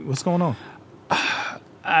 What's going on?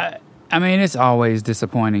 I mean, it's always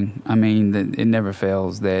disappointing. I mean, it never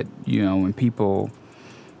fails that, you know, when people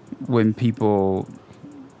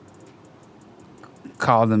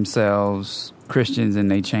call themselves Christians and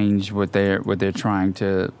they change what they're trying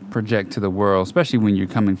to project to the world, especially when you're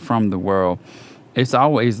coming from the world, it's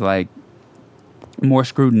always like more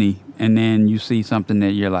scrutiny, and then you see something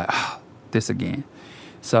that you're like, oh, this again.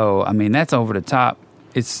 So, I mean, that's over the top.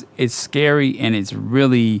 It's scary, and it's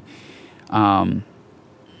really,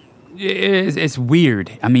 it's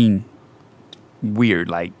weird. I mean, weird.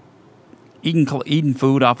 Like eating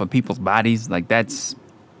food off of people's bodies, like that's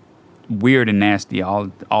weird and nasty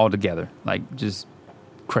all together. Like just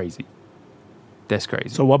crazy. That's crazy.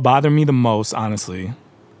 So what bothered me the most, honestly,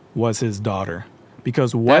 was his daughter.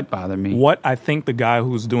 Because what bothered me, what I think the guy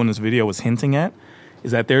who's doing this video was hinting at,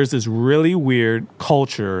 is that there's this really weird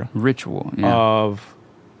culture ritual of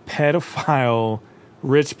pedophile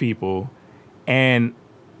rich people, and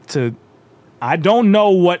I don't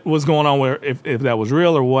know what was going on where if that was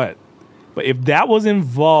real or what, but if that was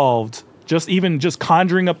involved, just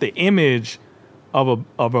conjuring up the image of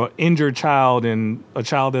a injured child and a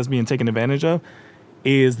child that's being taken advantage of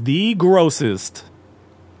is the grossest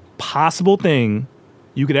possible thing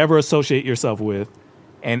you could ever associate yourself with.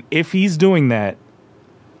 And if he's doing that,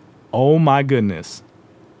 oh my goodness,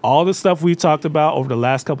 all the stuff we talked about over the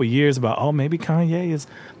last couple of years about, oh, maybe Kanye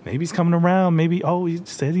maybe he's coming around, maybe, oh, he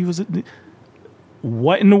said he was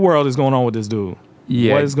what in the world is going on with this dude?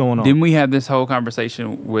 Yeah, what is going on? Didn't we have this whole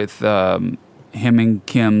conversation with him and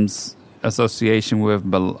Kim's association with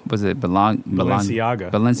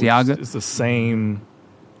Balenciaga? Balenciaga? It's the same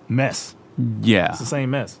mess. Yeah. It's the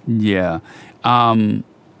same mess. Yeah.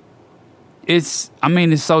 It's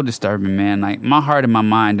so disturbing, man. Like, my heart and my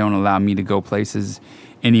mind don't allow me to go places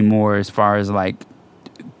anymore as far as, like,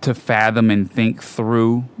 to fathom and think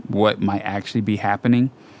through what might actually be happening.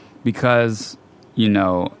 Because, you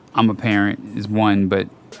know, I'm a parent, is one, but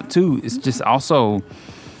two, it's just also,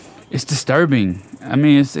 it's disturbing. I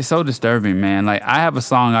mean, it's so disturbing, man. Like, I have a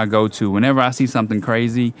song I go to whenever I see something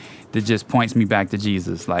crazy that just points me back to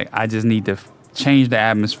Jesus. Like, I just need to change the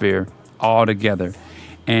atmosphere altogether.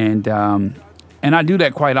 And I do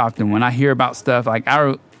that quite often when I hear about stuff. Like,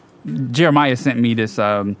 Jeremiah sent me this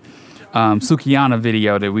Sukiyana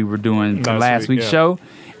video that we were doing for last week's yeah. show.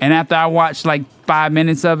 And after I watched like 5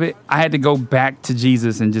 minutes of it, I had to go back to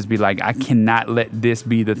Jesus and just be like, I cannot let this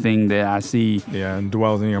be the thing that I see. Yeah, and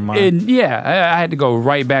dwells in your mind. And I had to go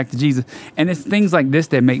right back to Jesus. And it's things like this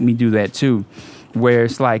that make me do that too, where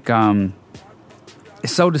it's like,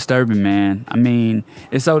 it's so disturbing, man. I mean,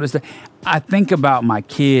 it's so disturbing. I think about my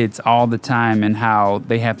kids all the time and how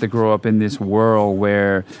they have to grow up in this world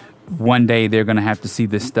where one day they're going to have to see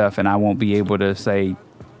this stuff and I won't be able to say,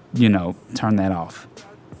 turn that off.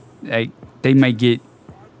 They may get.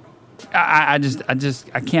 I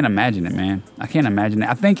can't imagine it, man. I can't imagine it.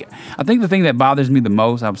 I think the thing that bothers me the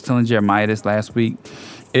most, I was telling Jeremiah this last week,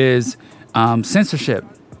 is censorship.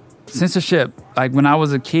 Censorship. Like when I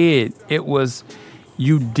was a kid, it was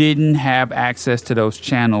you didn't have access to those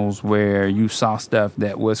channels where you saw stuff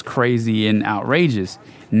that was crazy and outrageous.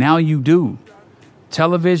 Now you do.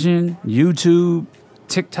 Television, YouTube,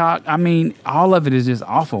 TikTok. I mean, all of it is just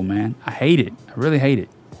awful, man. I hate it. I really hate it.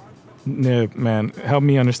 Yeah, man, help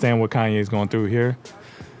me understand what Kanye's going through here.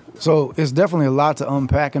 So it's definitely a lot to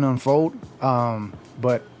unpack and unfold,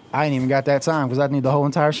 but I ain't even got that time because I need the whole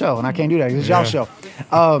entire show, and I can't do that. It's y'all show.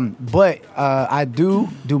 But I do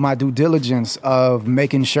my due diligence of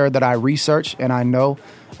making sure that I research and I know.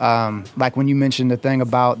 Like when you mentioned the thing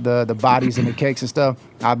about the bodies and the cakes and stuff,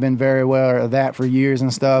 I've been very aware of that for years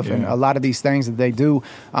and stuff. Yeah. And a lot of these things that they do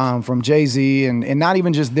from Jay-Z and not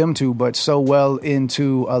even just them two, but so well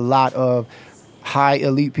into a lot of high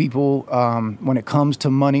elite people when it comes to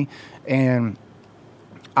money. And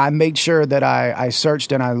I made sure that I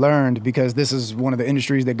searched and I learned because this is one of the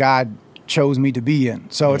industries that God chose me to be in.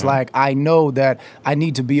 So it's like I know that I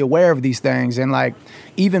need to be aware of these things. And like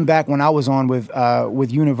even back when I was on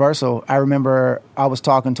with Universal, I remember I was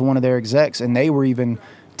talking to one of their execs and they were even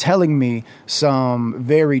telling me some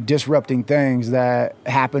very disrupting things that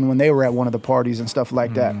happened when they were at one of the parties and stuff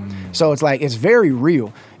like that. So it's like, it's very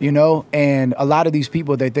real, and a lot of these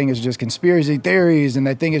people, they think it's just conspiracy theories and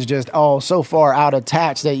they think it's just all so far out of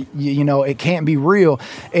touch that, it can't be real.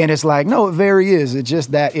 And it's like, no, it very is. It's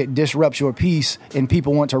just that it disrupts your peace and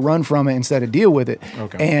people want to run from it instead of deal with it.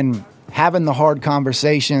 Okay. And having the hard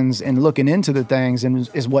conversations and looking into the things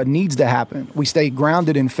is what needs to happen. We stay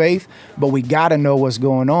grounded in faith, but we got to know what's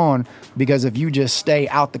going on, because if you just stay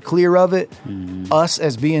out the clear of it, us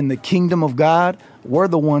as being the kingdom of God, we're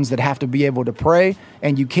the ones that have to be able to pray,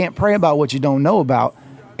 and you can't pray about what you don't know about,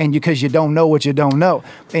 and because you don't know what you don't know,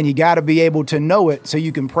 and you got to be able to know it so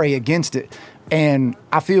you can pray against it. And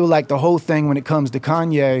I feel like the whole thing when it comes to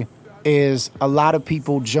Kanye is a lot of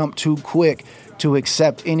people jump too quick to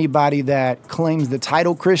accept anybody that claims the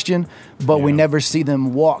title Christian, but we never see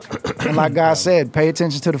them walk. And like God said, pay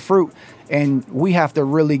attention to the fruit. And we have to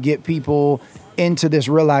really get people into this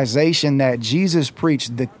realization that Jesus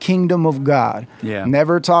preached the kingdom of God. Yeah.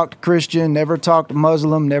 Never talked Christian, never talked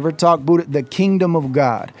Muslim, never talked Buddha, the kingdom of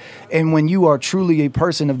God. And when you are truly a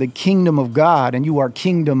person of the kingdom of God and you are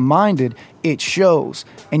kingdom minded, it shows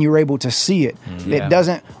and you're able to see it. It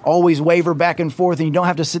doesn't always waver back and forth and you don't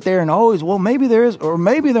have to sit there and always, well, maybe there is, or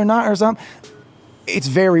maybe they're not or something. It's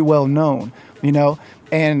very well known,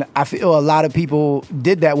 And I feel a lot of people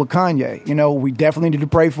did that with Kanye. We definitely need to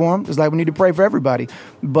pray for him. It's like we need to pray for everybody.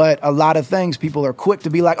 But a lot of things, people are quick to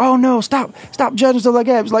be like, oh, no, stop judging stuff like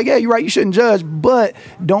that. It's like, yeah, you're right, you shouldn't judge. But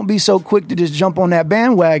don't be so quick to just jump on that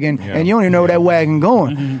bandwagon and you don't even know where that wagon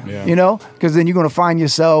going, because then you're going to find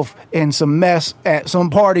yourself in some mess at some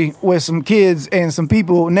party with some kids and some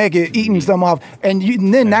people naked eating some off. And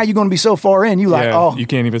then now you're going to be so far in, you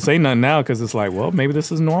can't even say nothing now because it's like, well, maybe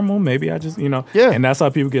this is normal. Maybe I just, and that's how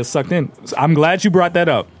people get sucked in. So I'm glad you brought that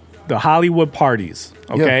up. The Hollywood parties.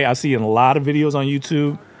 Okay. I see in a lot of videos on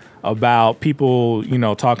YouTube about people,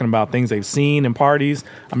 talking about things they've seen in parties.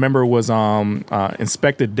 I remember it was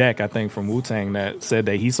Inspector Deck, I think, from Wu-Tang, that said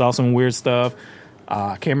that he saw some weird stuff.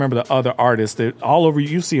 I can't remember the other artists that all over,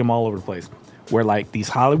 you see them all over the place, where like these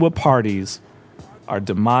Hollywood parties are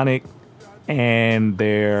demonic and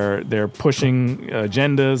they're pushing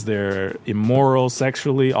agendas, they're immoral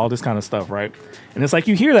sexually, all this kind of stuff, right? And it's like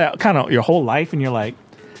you hear that kind of your whole life and you're like,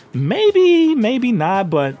 maybe not,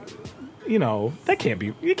 but that can't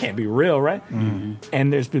be real, right? Mm-hmm.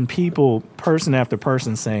 And there's been people, person after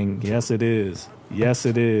person, saying, yes, it is. Yes,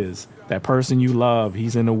 it is. That person you love,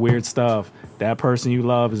 he's into weird stuff. That person you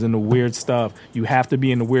love is into weird stuff. You have to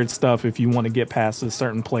be into weird stuff if you want to get past a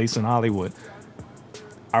certain place in Hollywood.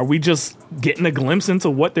 Are we just getting a glimpse into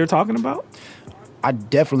what they're talking about? I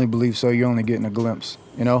definitely believe so. You're only getting a glimpse,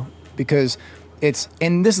 because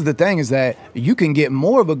and this is the thing, is that you can get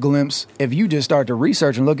more of a glimpse if you just start to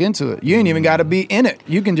research and look into it. You ain't even got to be in it.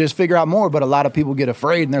 You can just figure out more, but a lot of people get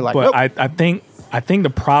afraid and they're like, but nope. I think the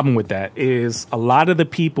problem with that is a lot of the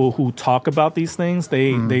people who talk about these things,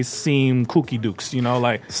 they seem kooky dukes, you know,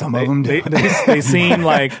 like some of them do. They seem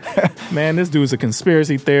like, man, this dude's a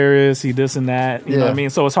conspiracy theorist, he this and that, you know what I mean?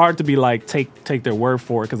 So it's hard to be like, take their word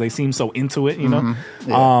for it because they seem so into it, you know?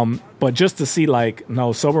 Yeah. But just to see like,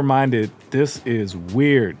 no, sober-minded, this is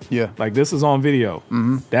weird. Yeah. Like this is on video.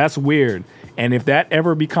 That's weird. And if that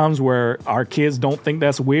ever becomes where our kids don't think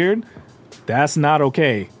that's weird, that's not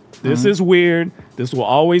okay. This is weird. This will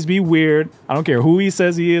always be weird. I don't care who he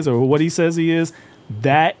says he is or what he says he is.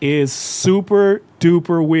 That is super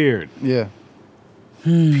duper weird. Yeah.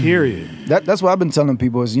 Period. That's what I've been telling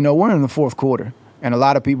people is, you know, we're in the fourth quarter. And a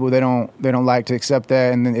lot of people, they don't like to accept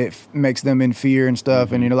that, and then it makes them in fear and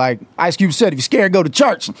stuff. And, you know, like Ice Cube said, if you're scared, go to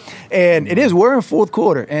church. And it is, we're in fourth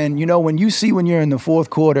quarter. And, you know, when you're in the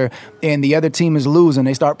fourth quarter and the other team is losing,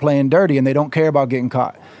 they start playing dirty and they don't care about getting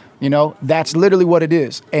caught. You know, that's literally what it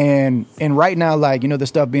is. And right now, like, you know, the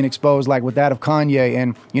stuff being exposed, like with that of Kanye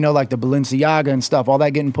and, you know, like the Balenciaga and stuff, all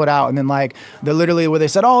that getting put out. And then like literally where they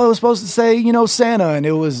said, oh, it was supposed to say, you know, Santa, and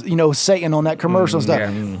it was, you know, Satan on that commercial and stuff.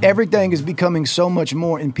 Yeah. Everything is becoming so much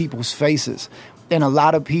more in people's faces. And a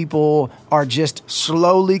lot of people are just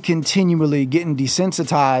slowly, continually getting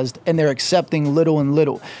desensitized, and they're accepting little and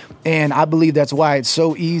little. And I believe that's why it's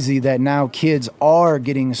so easy that now kids are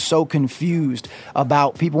getting so confused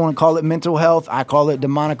about, people want to call it mental health. I call it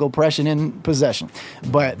demonic oppression and possession.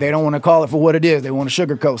 But they don't want to call it for what it is. They want to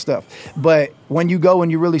sugarcoat stuff. But when you go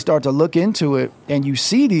and you really start to look into it and you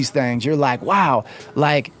see these things, you're like, wow.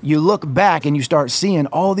 Like, you look back and you start seeing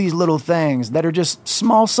all these little things that are just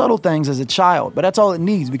small, subtle things as a child. But that's all it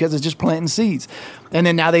needs, because it's just planting seeds. And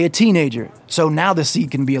then now they're a teenager. So now the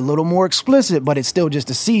seed can be a little more explicit, but it's still just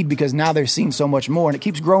a seed, because now they're seeing so much more, and it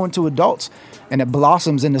keeps growing to adults, and it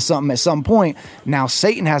blossoms into something at some point. Now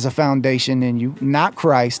Satan has a foundation in you, not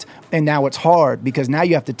Christ. And now it's hard, because now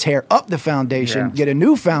you have to tear up the foundation, get a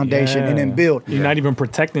new foundation, and then build. You're not even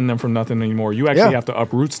protecting them from nothing anymore. You actually have to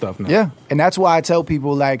uproot stuff now. Yeah. And that's why I tell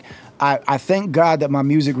people, like, I thank God that my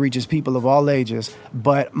music reaches people of all ages,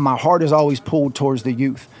 but my heart is always pulled towards the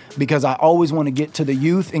youth, because I always want to get to the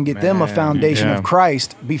youth and get them a foundation of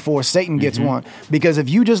Christ before Satan gets one. Because if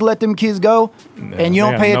you just let them kids go and you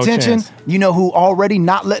don't pay attention, you know who already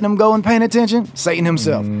not letting them go and paying attention? Satan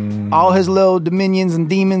himself. All his little dominions and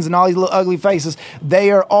demons and all these little ugly faces,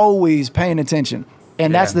 they are always paying attention.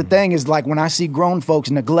 And that's the thing, is like, when I see grown folks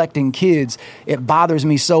neglecting kids, it bothers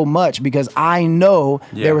me so much, because I know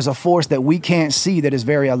there is a force that we can't see that is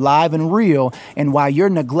very alive and real. And while you're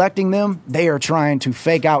neglecting them, they are trying to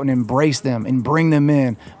fake out and embrace them and bring them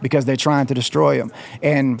in, because they're trying to destroy them.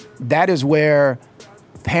 And that is where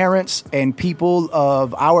parents and people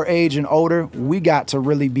of our age and older, we got to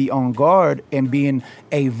really be on guard and being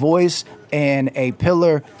a voice and a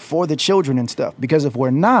pillar for the children and stuff. Because if we're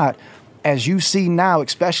not, as you see now,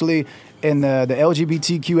 especially in the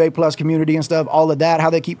LGBTQA plus community and stuff, all of that,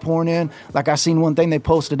 how they keep pouring in. Like, I seen one thing they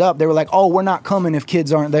posted up. They were like, oh, we're not coming if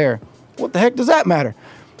kids aren't there. What the heck does that matter?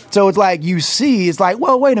 So it's like, you see, it's like,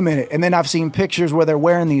 well, wait a minute. And then I've seen pictures where they're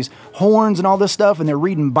wearing these horns and all this stuff, and they're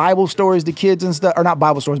reading Bible stories to kids and stuff, or not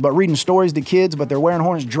Bible stories, but reading stories to kids, but they're wearing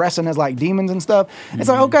horns, dressing as like demons and stuff. It's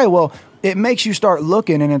like, okay, well, it makes you start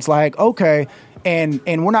looking, and it's like, okay, and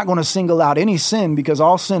we're not going to single out any sin, because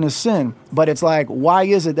all sin is sin. But it's like, why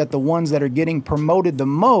is it that the ones that are getting promoted the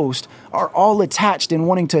most are all attached and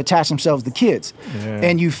wanting to attach themselves to kids?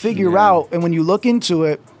 And you figure out, and when you look into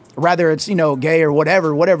it, whether it's, you know, gay or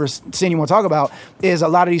whatever sin you want to talk about, is a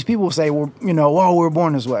lot of these people say, well, you know, oh, we were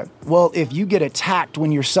born this way. Well, if you get attacked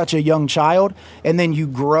when you're such a young child, and then you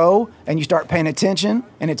grow and you start paying attention,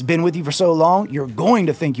 and it's been with you for so long, you're going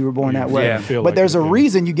to think you were born that way. But there's a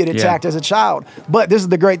reason you get attacked as a child. But this is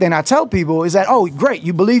the great thing I tell people, is that, oh, great,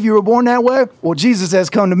 you believe you were born that way? Well, Jesus says,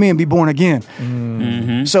 come to me and be born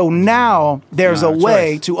again. So now there's a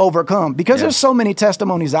way to overcome, because there's so many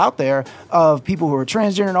testimonies out there of people who are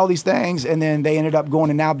transgender and all these things, and then they ended up going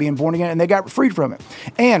and now being born again, and they got freed from it.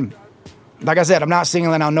 And like I said, I'm not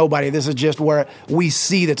singling out nobody. This is just where we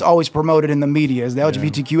see that's always promoted in the media is the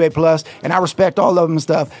LGBTQA plus, and I respect all of them and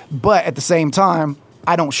stuff. But at the same time,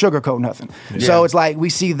 I don't sugarcoat nothing. So it's like, we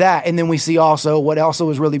see that, and then we see also what also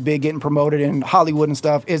is really big getting promoted in Hollywood and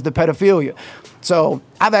stuff is the pedophilia. So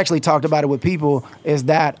I've actually talked about it with people, is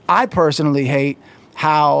that I personally hate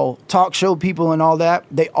how talk show people and all that,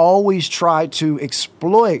 they always try to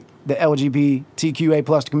exploit the LGBTQA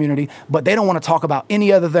plus community, but they don't want to talk about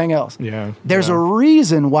any other thing else. Yeah. There's a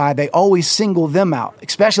reason why they always single them out,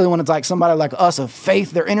 especially when it's like somebody like us of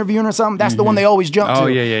faith they're interviewing or something. That's the one they always jump to. Oh,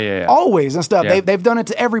 yeah. Always and stuff. Yeah. They've done it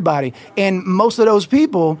to everybody. And most of those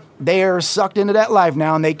people, they're sucked into that life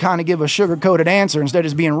now, and they kind of give a sugar-coated answer instead of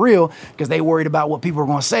just being real because they worried about what people are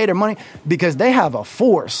going to say, their money, because they have a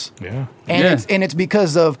force. Yeah. And it's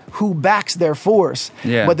because of who backs their force.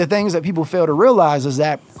 Yeah. But the things that people fail to realize is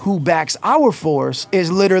that who backs our force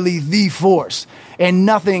is literally the force. And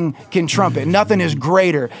nothing can trump it. Nothing is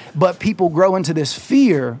greater. But people grow into this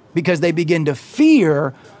fear because they begin to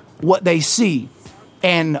fear what they see.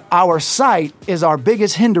 And our sight is our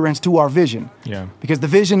biggest hindrance to our vision. Yeah. Because the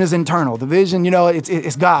vision is internal. The vision,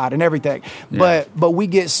 it's God and everything. Yeah. But we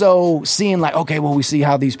get so seeing like, okay, well, we see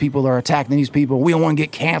how these people are attacking these people. We don't want to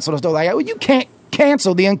get canceled and stuff like that. Well, you can't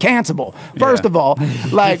cancel the uncancelable. First of all,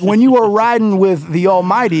 like when you are riding with the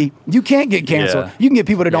Almighty, you can't get canceled. Yeah. You can get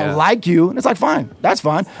people that don't like you. And it's like, fine, that's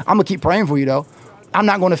fine. I'm going to keep praying for you though. I'm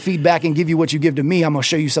not going to feed back and give you what you give to me. I'm going to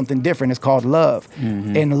show you something different. It's called love.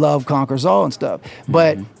 And love conquers all and stuff.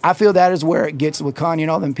 But I feel that is where it gets with Kanye and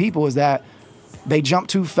all them people is that they jump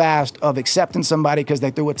too fast of accepting somebody because they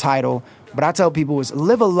threw a title. But I tell people is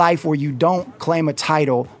live a life where you don't claim a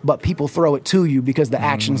title, but people throw it to you because the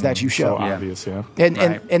actions that you show. So obvious, yeah.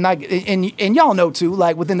 And y'all know too,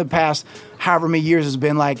 like within the past however many years it's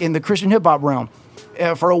been like in the Christian hip hop realm,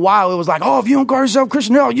 for a while it was like, oh, if you don't call yourself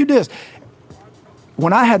Christian hip hop, you this.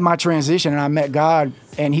 When I had my transition and I met God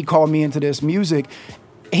and he called me into this music,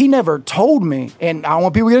 he never told me, and I don't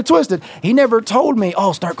want people to get it twisted, he never told me,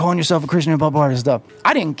 oh, start calling yourself a Christian hip hop artist and stuff.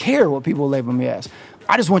 I didn't care what people label me as.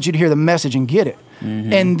 I just want you to hear the message and get it.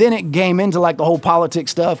 And then it came into like the whole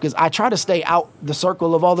politics stuff because I try to stay out the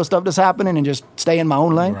circle of all the stuff that's happening and just stay in my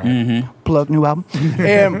own lane. Plug new album.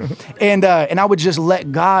 and I would just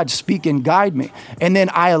let God speak and guide me. And then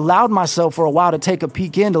I allowed myself for a while to take a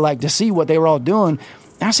peek into like to see what they were all doing.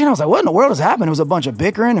 And I was like, what in the world is happening? It was a bunch of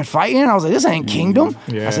bickering and fighting. I was like, this ain't kingdom.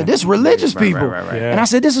 Yeah. I said, this religious people. Yeah. And I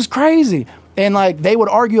said, this is crazy. And like they would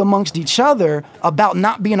argue amongst each other about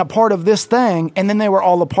not being a part of this thing, and then they were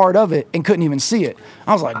all a part of it and couldn't even see it.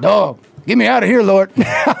 I was like, dog, get me out of here, Lord.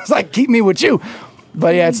 I was like, keep me with you.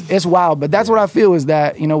 But yeah, it's wild. But that's what I feel is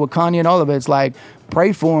that, with Kanye and all of it, it's like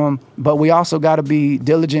pray for him, but we also got to be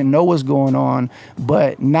diligent, know what's going on,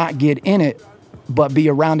 but not get in it, but be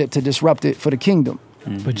around it to disrupt it for the kingdom.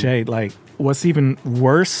 But Jay, like what's even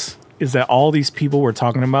worse is that all these people we're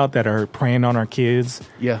talking about that are preying on our kids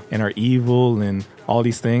and are evil and all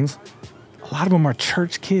these things, a lot of them are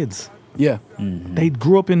church kids. Yeah. They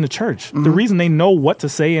grew up in the church. The reason they know what to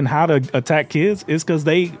say and how to attack kids is because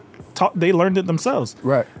they learned it themselves.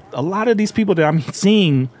 Right. A lot of these people that I'm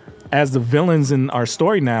seeing as the villains in our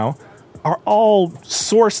story now are all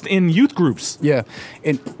sourced in youth groups. Yeah.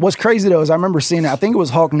 And what's crazy, though, is I remember seeing it. I think it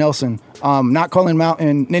was Hulk Nelson, not calling him out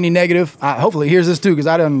in any negative. Hopefully he hears this, too, because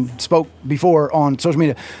I done spoke before on social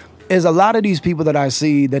media. Is a lot of these people that I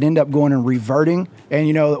see that end up going and reverting and,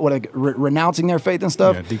 renouncing their faith and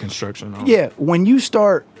stuff. Yeah, deconstruction. Yeah. When you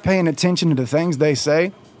start paying attention to the things they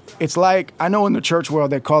say, it's like, I know in the church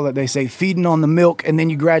world they say feeding on the milk and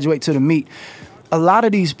then you graduate to the meat. A lot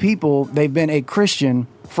of these people, they've been a Christian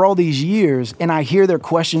for all these years, and I hear their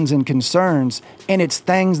questions and concerns, and it's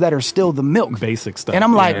things that are still the milk. Basic stuff. And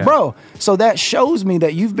I'm like, bro, so that shows me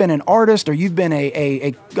that you've been an artist or you've been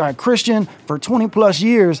a Christian for 20 plus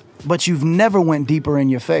years, but you've never went deeper in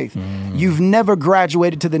your faith. You've never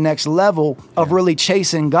graduated to the next level of really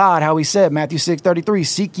chasing God, how he said, Matthew 6:33,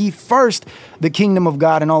 seek ye first the kingdom of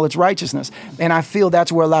God and all its righteousness. And I feel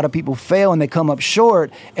that's where a lot of people fail and they come up short,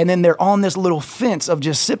 and then they're on this little fence of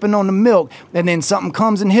just sipping on the milk, and then something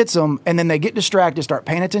comes and hits them, and then they get distracted, start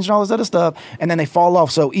paying attention to all this other stuff, and then they fall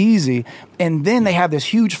off so easy. And then they have this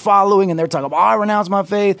huge following, and they're talking about, I renounce my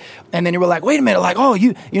faith. And then you're like, wait a minute, like, oh,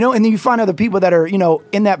 you know, and then you find other people that are,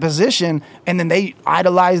 in that position, and then they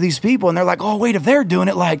idolize these people, and they're like, oh, wait, if they're doing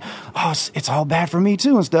it, like, oh, it's all bad for me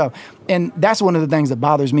too and stuff. And that's one of the things that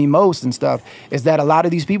bothers me most and stuff, is that a lot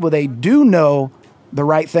of these people, they do know the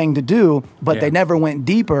right thing to do, but they never went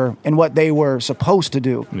deeper in what they were supposed to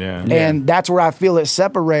do. And that's where I feel it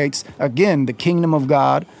separates, again, the kingdom of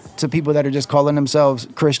God to people that are just calling themselves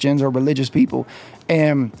Christians or religious people.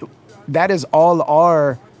 And that is all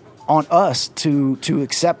on us to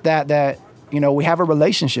accept that we have a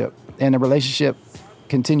relationship, and the relationship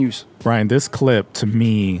continues. Brian, this clip to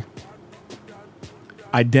me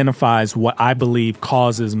identifies what I believe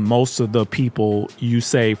causes most of the people you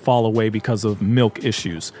say fall away because of milk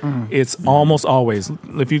issues. It's almost always,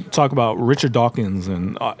 if you talk about Richard Dawkins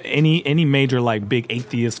and any major like big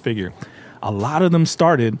atheist figure, a lot of them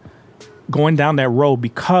started going down that road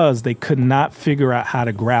because they could not figure out how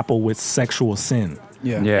to grapple with sexual sin.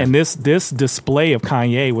 Yeah. And this display of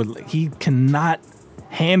Kanye, he cannot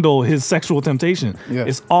handle his sexual temptation. Yeah.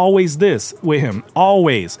 It's always this with him.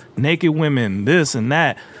 Always naked women, this and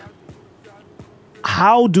that.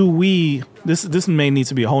 How do we? This may need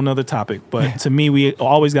to be a whole nother topic, but to me, we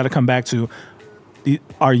always got to come back to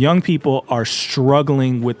our young people are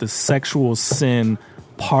struggling with the sexual sin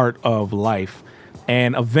part of life,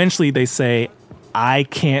 and eventually they say, "I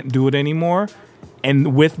can't do it anymore,"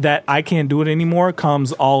 and with that, "I can't do it anymore"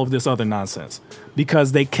 comes all of this other nonsense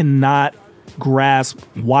because they cannot grasp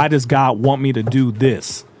why does God want me to do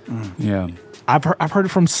this. Yeah, I've heard it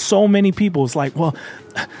from so many people. It's like, well,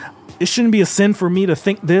 it shouldn't be a sin for me to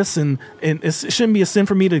think this, and it shouldn't be a sin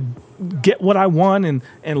for me to get what I want and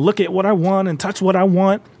look at what I want and touch what I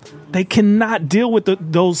want. They cannot deal with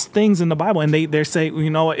those things in the Bible, and they say, you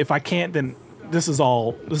know what, if I can't, then this is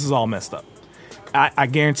all messed up. I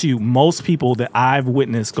guarantee you, most people that I've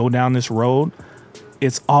witnessed go down this road,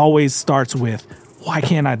 it's always starts with, why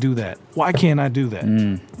can't I do that? Why can't I do that?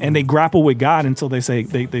 And they grapple with God until they say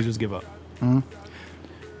they just give up.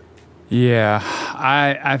 Yeah,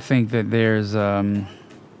 I think that there's, I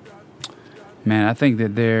think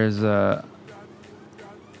that there's,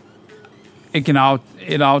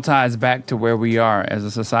 it all ties back to where we are as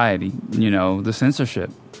a society. You know, the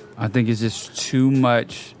censorship. I think it's just too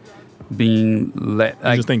much being let.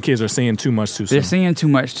 I just think kids are seeing too much too soon. They're seeing too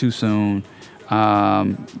much too soon.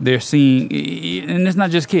 They're seeing, and it's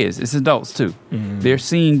not just kids; it's adults too. They're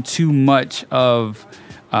seeing too much of,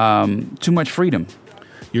 too much freedom.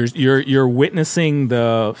 You're witnessing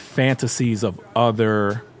the fantasies of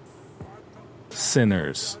other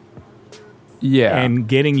sinners. Yeah. And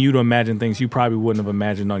getting you to imagine things you probably wouldn't have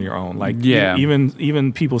imagined on your own. Like,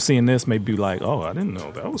 even people seeing this may be like, oh, I didn't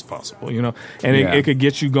know that was possible, you know? And it could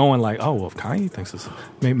get you going like, oh, well, if Kanye thinks it's,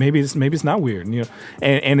 maybe it's not weird, you know?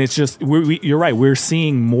 And it's just, you're right. We're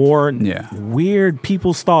seeing more weird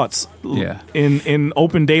people's thoughts in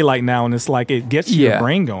open daylight now. And it's like, it gets your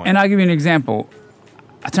brain going. And I'll give you an example.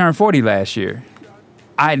 I turned 40 last year.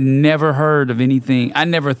 I never heard of anything. I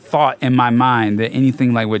never thought in my mind that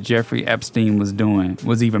anything like what Jeffrey Epstein was doing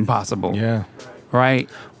was even possible. Yeah. Right?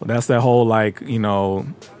 Well, that's that whole like, you know,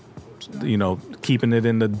 keeping it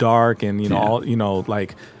in the dark and, all,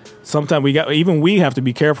 like sometimes we have to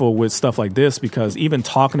be careful with stuff like this because even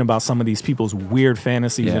talking about some of these people's weird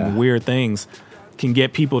fantasies and weird things can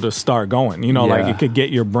get people to start going, like it could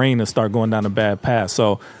get your brain to start going down a bad path.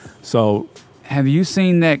 So have you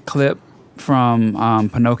seen that clip from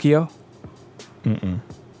Pinocchio? Mm-mm.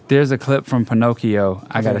 There's a clip from Pinocchio.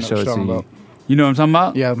 I got to show it to you. You know what I'm talking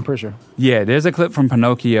about? Yeah, I'm pretty sure. Yeah, there's a clip from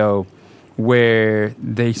Pinocchio where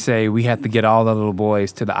they say we have to get all the little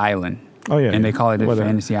boys to the island. Oh, yeah. And they call it a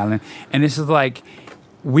fantasy island. And it's just like,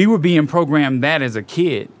 we were being programmed that as a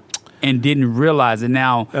kid and didn't realize it.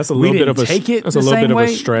 Now, that's a little bit of a stretch. Yeah, it's a little bit of a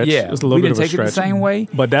stretch. We didn't take it the same way.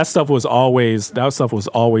 But that stuff was always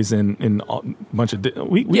in a bunch of.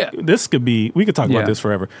 We could talk about this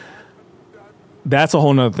forever. That's a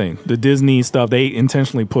whole nother thing. The Disney stuff, they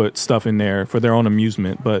intentionally put stuff in there for their own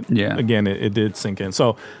amusement. But again, it did sink in.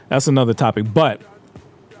 So that's another topic. But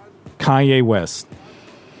Kanye West,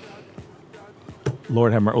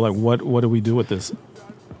 Lord have mercy. Like, what do we do with this?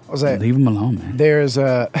 Leave him alone,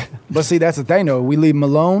 man. But see, that's the thing though. We leave them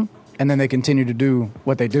alone, and then they continue to do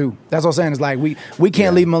what they do. That's what I'm saying. It's like we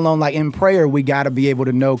can't leave them alone. Like in prayer, we got to be able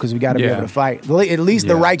to know because we got to be able to fight. At least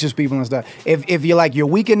the righteous people and stuff. If you're like you're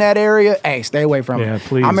weak in that area, hey, stay away from it.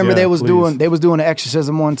 Please, I remember they was doing an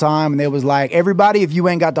exorcism one time, and they was like, everybody, if you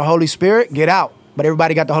ain't got the Holy Spirit, get out. But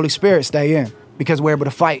everybody got the Holy Spirit, stay in because we're able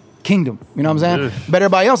to fight kingdom. You know what I'm saying? But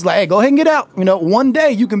everybody else is like, hey, go ahead and get out. One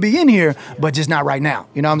day you can be in here, but just not right now.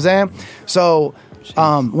 You know what I'm saying? So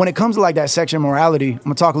when it comes to like that sexual morality, I'm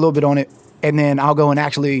gonna talk a little bit on it, and then I'll go and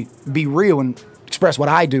actually be real and express what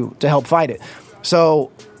I do to help fight it.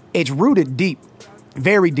 So it's rooted deep,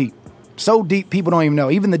 very deep, so deep people don't even know.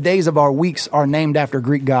 Even the days of our weeks are named after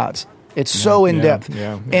Greek gods. It's so in depth.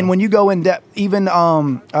 And when you go in depth, even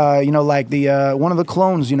like the one of the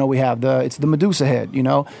clones, we have it's the Medusa head,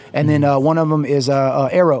 and then one of them is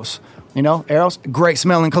Eros. Eros, great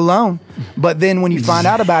smelling cologne. But then when you find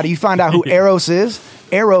out about it, you find out who Eros is.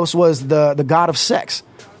 Eros was the god of sex.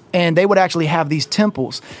 And they would actually have these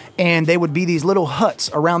temples, and they would be these little huts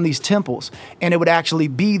around these temples, and it would actually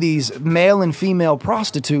be these male and female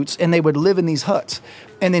prostitutes, and they would live in these huts.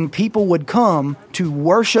 And then people would come to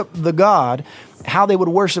worship the god. How they would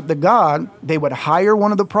worship the god, they would hire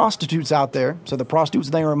one of the prostitutes out there. So the prostitutes,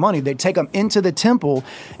 they earn money. They'd take them into the temple,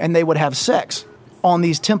 and they would have sex. on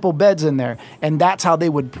these temple beds in there. And that's how they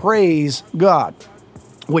would praise God,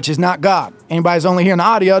 which is not God. Anybody's only hearing the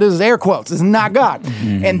audio, this is air quotes. This is not God.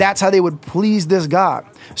 And that's how they would please this God.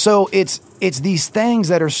 So it's these things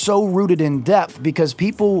that are so rooted in depth because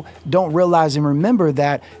people don't realize and remember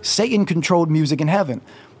that Satan controlled music in heaven.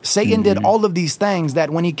 Satan did all of these things that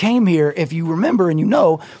when he came here, if you remember and you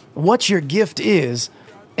know what your gift is,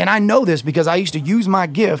 and I know this because I used to use my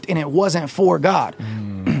gift and it wasn't for God.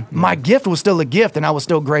 My gift was still a gift and I was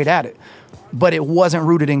still great at it, but it wasn't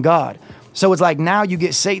rooted in God. So it's like now you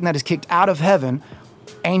get Satan that is kicked out of heaven,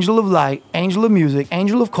 angel of light, angel of music,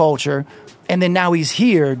 angel of culture, and then now he's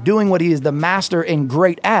here doing what he is the master and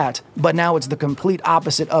great at, but now it's the complete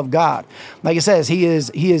opposite of God. Like it says, he is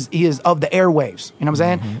of the airwaves. You know what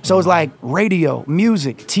I'm saying? So it's like radio,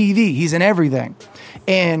 music, TV, he's in everything.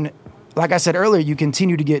 And like I said earlier, you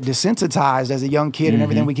continue to get desensitized as a young kid and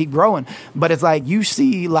everything. We keep growing. But it's like you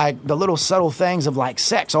see like the little subtle things of like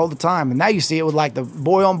sex all the time. And now you see it with like the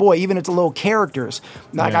boy on boy, even it's the little characters.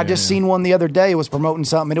 Like I just seen one the other day. It was promoting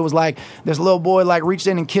something. And it was like this little boy like reached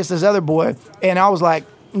in and kissed this other boy. And I was like,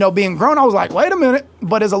 you know, being grown, I was like, wait a minute.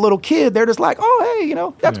 But as a little kid, they're just like, oh, hey, you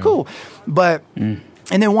know, that's cool. But, and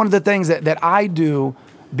then one of the things that I do,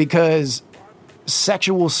 because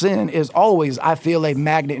sexual sin is always, I feel, a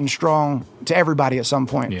magnet and strong to everybody at some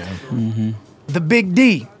point. The big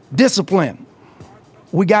D, discipline.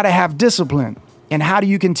 We got to have discipline. And how do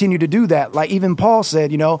you continue to do that? Like even Paul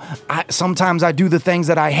said, you know, sometimes I do the things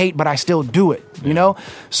that I hate, but I still do it, you know?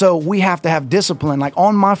 So we have to have discipline. Like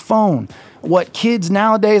on my phone, what kids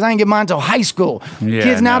nowadays, I didn't get mine until high school.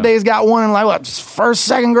 Kids nowadays got one in like what, first,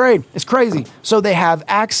 second grade. It's crazy. So they have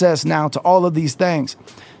access now to all of these things.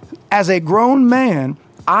 As a grown man,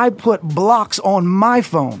 I put blocks on my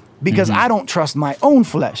phone because I don't trust my own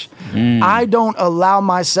flesh. I don't allow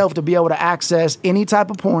myself to be able to access any type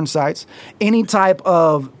of porn sites, any type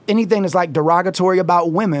of anything that's like derogatory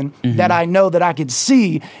about women that I know that I could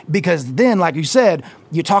see, because then, like you said,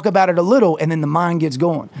 you talk about it a little and then the mind gets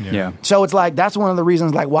going. So it's like, that's one of the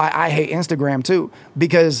reasons like why I hate Instagram too,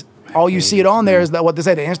 because all you see it on there is that what they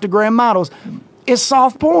say, the Instagram models, is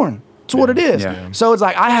soft porn. That's what it is. So it's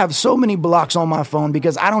like I have so many blocks on my phone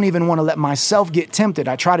because I don't even want to let myself get tempted.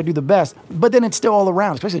 I try to do the best, but then it's still all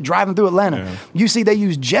around, especially driving through Atlanta. You see they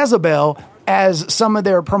use Jezebel as some of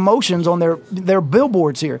their promotions on their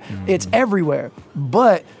billboards here. It's everywhere.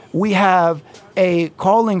 But we have a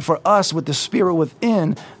calling for us with the spirit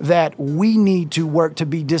within that we need to work to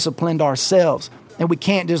be disciplined ourselves. And we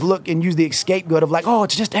can't just look and use the scapegoat of like, oh,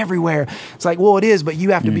 it's just everywhere. It's like, well, it is, but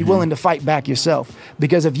you have to be willing to fight back yourself.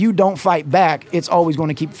 Because if you don't fight back, it's always going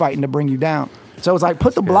to keep fighting to bring you down. So it's like,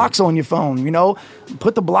 put the blocks on your phone, you know,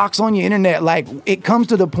 put the blocks on your internet. Like it comes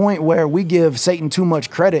to the point where we give Satan too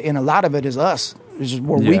much credit, and a lot of it is us. It's just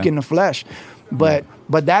we're weak in the flesh. But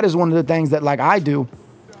that is one of the things that like I do,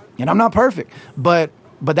 and I'm not perfect, but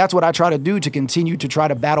that's what I try to do to continue to try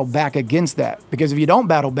to battle back against that. Because if you don't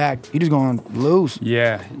battle back, you're just going to lose.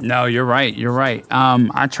 Yeah. No, you're right. You're right.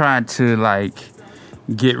 I tried to like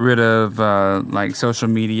get rid of like social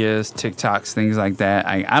medias, TikToks, things like that.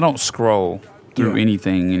 I don't scroll through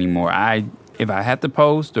anything anymore. If I have to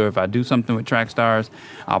post or if I do something with Track Stars,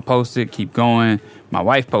 I'll post it, keep going. My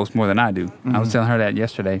wife posts more than I do. I was telling her that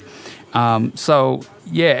yesterday. So,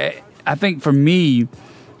 yeah, I think for me,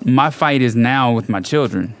 my fight is now with my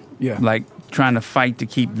children. Like trying to fight to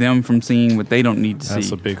keep them from seeing what they don't need to see.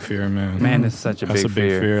 That's a big fear, man. Man, it's such a big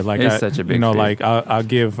fear. Like it's such a big fear. You know, like I'll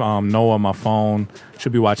give Noah my phone.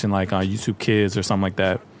 Should be watching like YouTube Kids or something like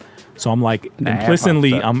that. So I'm like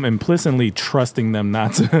implicitly trusting them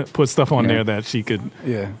not to put stuff on there that she could.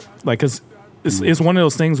 Like, cause it's one of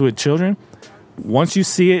those things with children. Once you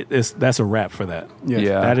see it, that's a wrap for that.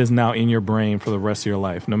 That is now in your brain for the rest of your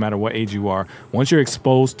life, no matter what age you are. Once you're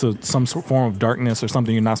exposed to some form of darkness or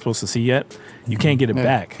something you're not supposed to see yet, you can't get it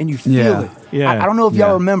back. And you feel it. I don't know if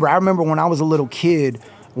y'all remember. I remember when I was a little kid,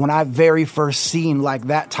 when I very first seen like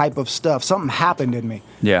that type of stuff, something happened in me.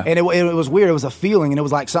 And it was weird. It was a feeling, and it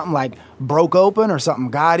was like something like broke open or something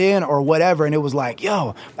got in or whatever. And it was like,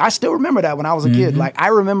 yo, I still remember that when I was a kid. Like I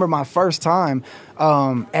remember my first time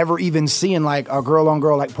ever even seeing like a girl on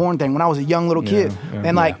girl like porn thing when I was a young little kid.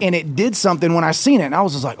 And and it did something when I seen it, and I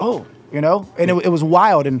was just like, oh, you know, and it was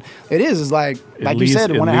wild. And it's like you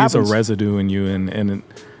said, when it happens, it leaves a residue in you, and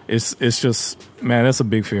it's just, man, that's a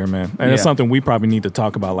big fear, man. And it's something we probably need to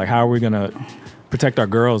talk about. Like, how are we going to protect our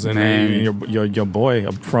girls and your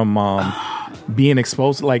boy from being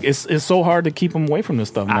exposed? Like, it's so hard to keep them away from this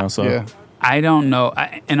stuff now. So I don't know.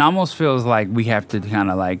 It almost feels like we have to kind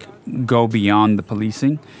of like go beyond the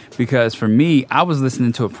policing, because for me, I was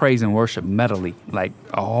listening to a praise and worship medley, like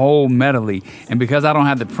a whole medley. And because I don't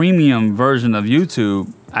have the premium version of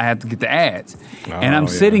YouTube, I have to get the ads. And I'm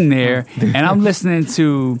sitting there and I'm listening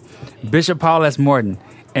to Bishop Paul S. Morton.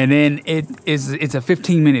 And then it's a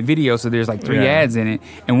 15-minute video, so there's like 3 ads in it.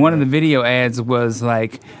 And one of the video ads was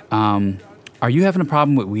like, are you having a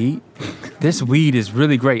problem with weed? This weed is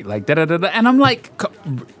really great. Like, da-da-da-da. And I'm like,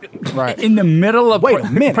 in the middle of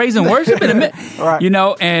praise and worship, you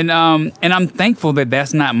know, and I'm thankful that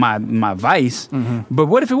that's not my vice. But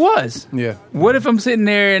what if it was? Yeah. What if I'm sitting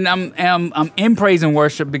there and I'm in praise and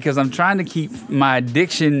worship because I'm trying to keep my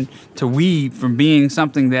addiction to weed from being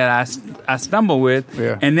something that I stumble with,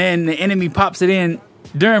 and then the enemy pops it in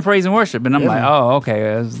during praise and worship, and I'm like, oh, okay,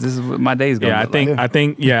 this is what my day's going. I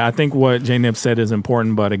think what J-Nip said is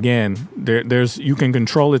important, but again, there's you can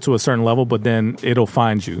control it to a certain level, but then it'll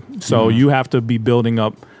find you. So you have to be building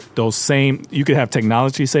up those same. You could have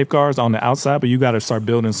technology safeguards on the outside, but you got to start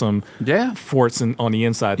building some forts on the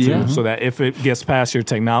inside too, so that if it gets past your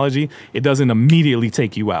technology, it doesn't immediately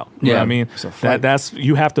take you out. You know what I mean? That's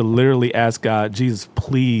you have to literally ask God, Jesus,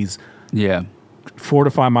 please,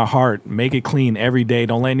 fortify my heart, make it clean every day.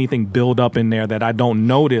 Don't let anything build up in there that I don't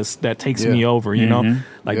notice that takes me over, you know?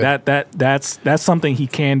 Like that's something he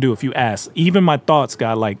can do if you ask. Even my thoughts,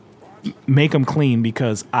 God, like make them clean,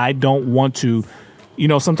 because I don't want to, you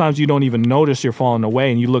know, sometimes you don't even notice you're falling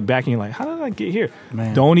away and you look back and you're like, how did I get here?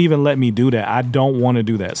 Man. Don't even let me do that. I don't want to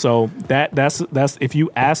do that. So that's if you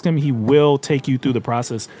ask him, he will take you through the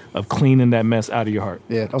process of cleaning that mess out of your heart.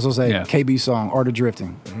 Yeah, I was going to say KB song, Art of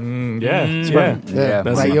Drifting. That's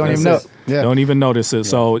like you don't even know. Yeah. Don't even notice it.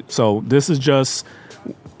 So this is just,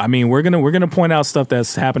 I mean, we're gonna point out stuff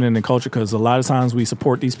that's happening in the culture, because a lot of times we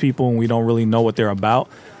support these people and we don't really know what they're about.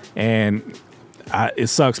 And it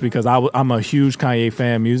sucks because I'm a huge Kanye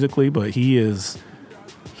fan musically, but he is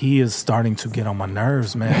starting to get on my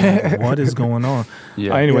nerves, man. What is going on?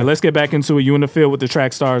 Anyway, let's get back into it. You in the field with the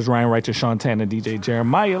track stars, Ryan Righteous, Sean Tanner, DJ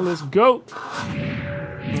Jeremiah. Let's go.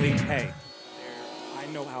 Hey, I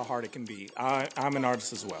know how hard it can be. I'm an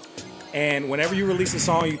artist as well. And whenever you release a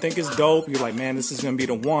song you think is dope, you're like, man, this is going to be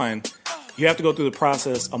the one. You have to go through the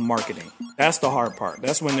process of marketing. That's the hard part.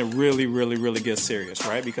 That's when it really, really, really gets serious,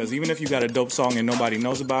 right? Because even if you got a dope song and nobody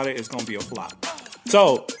knows about it, it's going to be a flop.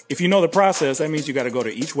 So if you know the process, that means you got to go to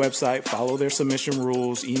each website, follow their submission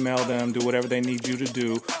rules, email them, do whatever they need you to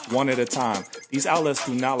do, one at a time. These outlets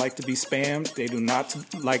do not like to be spammed. They do not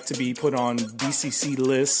like to be put on BCC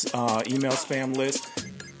lists, email spam lists.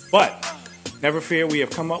 But never fear, we have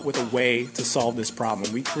come up with a way to solve this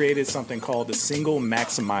problem. We created something called the Single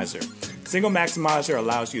Maximizer. Single Maximizer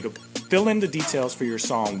allows you to fill in the details for your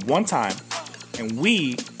song one time, and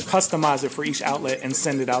we customize it for each outlet and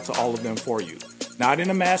send it out to all of them for you. Not in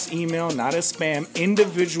a mass email, not as spam,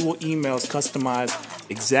 individual emails customized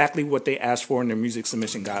exactly what they asked for in their music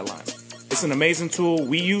submission guidelines. It's an amazing tool.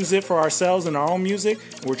 We use it for ourselves in our own music,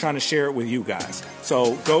 and we're trying to share it with you guys.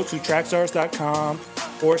 So go to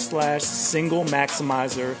trackstars.com/single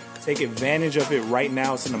maximizer. Take advantage of it right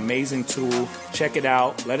now. It's an amazing tool. Check it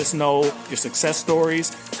out. Let us know your success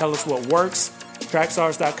stories. Tell us what works.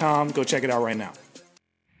 Trackstars.com. Go check it out right now.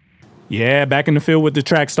 Yeah, back in the field with the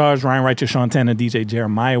track stars. Ryan Righteous, Sean Tanner, DJ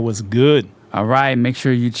Jeremiah. Was good. All right, make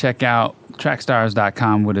sure you check out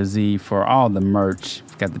trackstars.com with a Z for all the merch.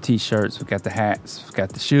 We've got the t-shirts, we've got the hats, we've got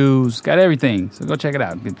the shoes, got everything. So go check it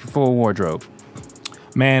out. Get your full wardrobe.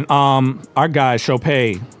 Man, our guy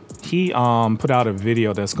Chopay, he put out a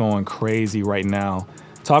video that's going crazy right now.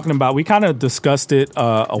 Talking about, we kind of discussed it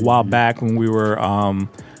a while back when we were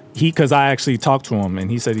because I actually talked to him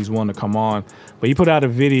and he said he's willing to come on. But he put out a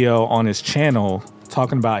video on his channel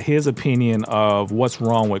talking about his opinion of what's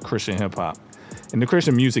wrong with Christian hip hop and the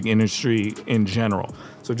Christian music industry in general.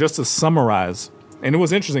 So just to summarize, and it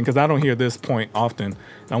was interesting because I don't hear this point often,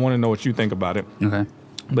 and I want to know what you think about it. Okay.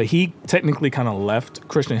 But he technically kind of left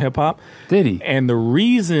Christian hip hop. Did he? And the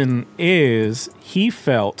reason is he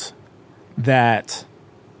felt that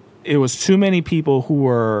it was too many people who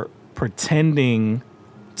were pretending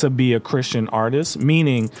to be a Christian artist,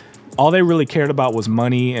 meaning all they really cared about was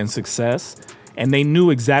money and success. And they knew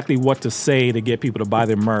exactly what to say to get people to buy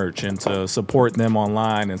their merch and to support them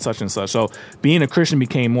online and such and such. So being a Christian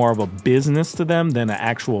became more of a business to them than an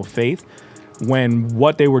actual faith, when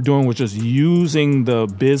what they were doing was just using the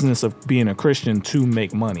business of being a Christian to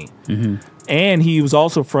make money. Mm-hmm. And he was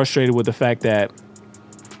also frustrated with the fact that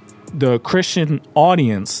the Christian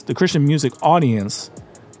audience, the Christian music audience,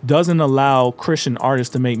 doesn't allow Christian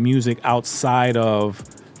artists to make music outside of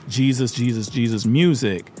Jesus, Jesus, Jesus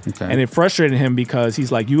music. Okay. And it frustrated him because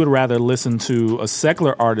he's like, you would rather listen to a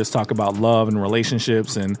secular artist talk about love and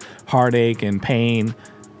relationships and heartache and pain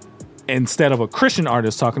instead of a Christian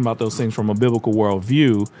artist talking about those things from a biblical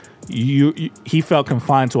worldview. He felt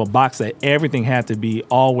confined to a box that everything had to be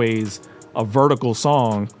always a vertical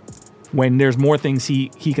song when there's more things he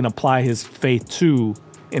can apply his faith to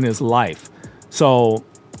in his life. So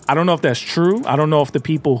I don't know if that's true. I don't know if the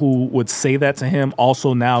people who would say that to him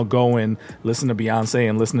also now go and listen to Beyonce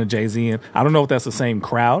and listen to Jay-Z. And I don't know if that's the same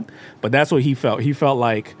crowd, but that's what he felt. He felt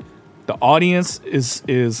like the audience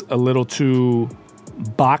is a little too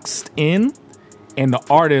boxed in and the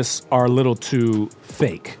artists are a little too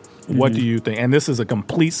fake. Mm-hmm. What do you think? And this is a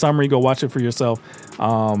complete summary. Go watch it for yourself.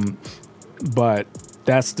 But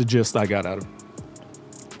that's the gist I got out of it.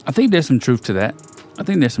 I think there's some truth to that. I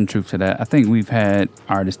think we've had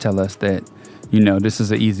artists tell us that, this is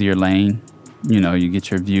an easier lane. You get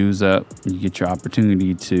your views up, you get your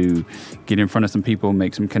opportunity to get in front of some people,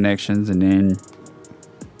 make some connections, and then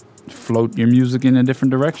float your music in a different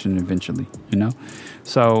direction eventually,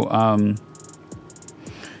 So,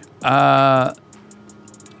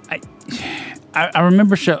 I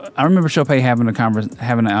remember Chopin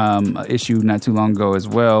having an issue not too long ago as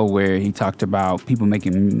well, where he talked about people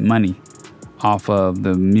making money off of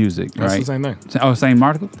the music, right? That's the same thing. Oh, same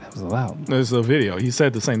article? That was loud. There's a video. He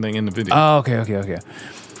said the same thing in the video. Oh, okay.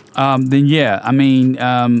 Then yeah, I mean,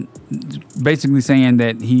 basically saying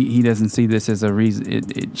that he doesn't see this as a reason.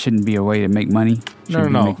 It shouldn't be a way to make money.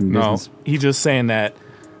 No. He's just saying that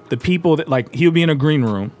the people that, like, he'll be in a green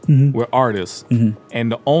room with artists,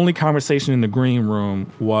 and the only conversation in the green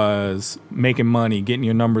room was making money, getting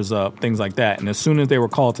your numbers up, things like that. And as soon as they were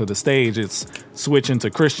called to the stage, it's switching to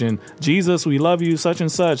Christian. Jesus, we love you, such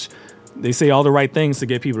and such. They say all the right things to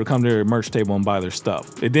get people to come to their merch table and buy their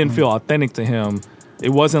stuff. It didn't feel authentic to him. It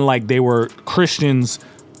wasn't like they were Christians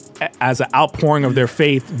as an outpouring of their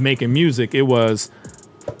faith making music. It was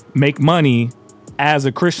make money. As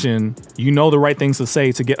a Christian, you know the right things to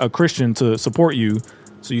say to get a Christian to support you.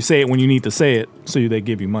 So you say it when you need to say it so they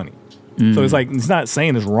give you money. So it's like, it's not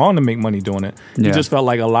saying it's wrong to make money doing it. Yeah. He just felt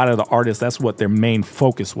like a lot of the artists, that's what their main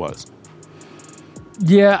focus was.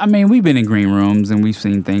 Yeah, I mean, we've been in green rooms and we've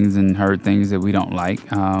seen things and heard things that we don't like.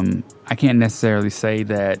 I can't necessarily say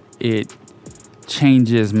that it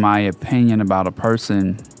changes my opinion about a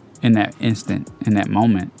person in that instant, in that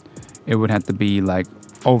moment. It would have to be like,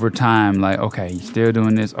 over time, like, okay, you're still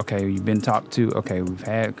doing this. Okay, you've been talked to. Okay, we've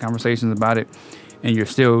had conversations about it, and you're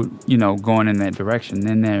still, going in that direction.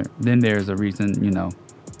 Then there's a reason,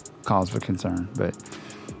 cause for concern. But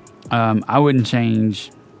I wouldn't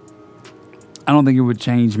change. I don't think it would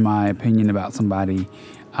change my opinion about somebody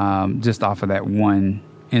just off of that one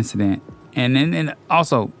incident. And then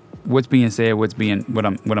also, what's being said, what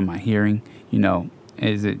am I hearing?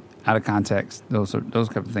 Is it out of context? Those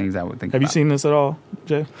couple of things I would think. Have you seen this at all,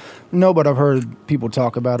 Jay? No, but I've heard people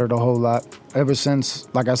talk about it a whole lot ever since,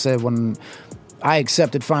 like I said, when I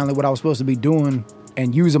accepted finally what I was supposed to be doing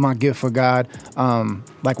and using my gift for God.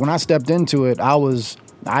 Like when I stepped into it,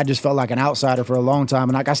 I just felt like an outsider for a long time,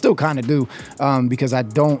 and like I still kind of do, because I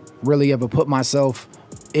don't really ever put myself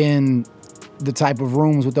in the type of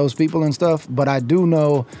rooms with those people and stuff. But I do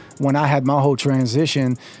know when I had my whole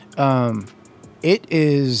transition,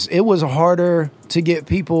 it was harder to get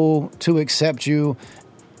people to accept you.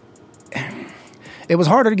 It was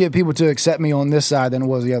harder to get people to accept me on this side than it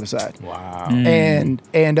was the other side. Wow. And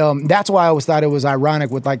that's why I always thought it was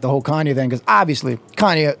ironic with like the whole Kanye thing, because obviously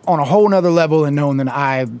Kanye on a whole nother level and known than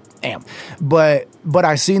I am. But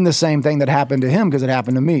I seen the same thing that happened to him because it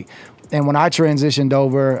happened to me. And when I transitioned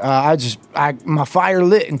over, my fire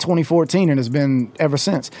lit in 2014 and it's been ever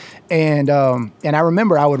since. And I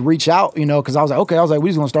remember I would reach out, because I was like, we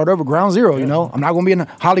just gonna start over, ground zero, I'm not gonna be in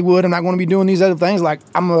Hollywood. I'm not gonna be doing these other things. Like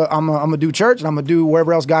I'm gonna do church and I'm gonna do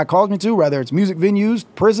wherever else God calls me to, whether it's music venues,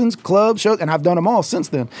 prisons, clubs, shows, and I've done them all since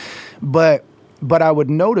then. But I would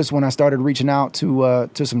notice when I started reaching out to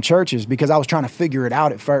some churches, because I was trying to figure it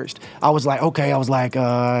out at first. I was like,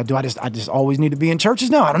 do I just always need to be in churches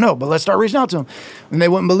now? I don't know, but let's start reaching out to them. And they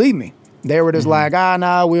wouldn't believe me. They were just like,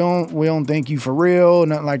 nah, we don't think you for real,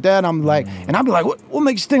 nothing like that. And I'm like, and I'd be like, what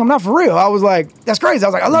makes you think I'm not for real? I was like, that's crazy. I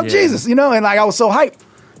was like, I love Jesus, and like I was so hyped.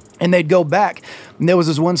 And they'd go back, and there was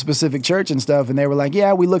this one specific church and stuff, and they were like,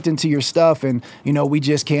 yeah, we looked into your stuff, and, we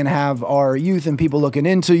just can't have our youth and people looking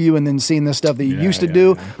into you and then seeing the stuff that you used to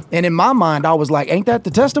do. And in my mind, I was like, ain't that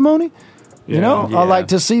the testimony? I like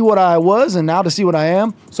to see what I was and now to see what I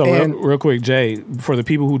am. So real quick, Jay, for the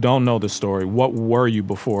people who don't know the story, what were you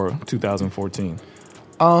before 2014?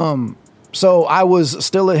 So I was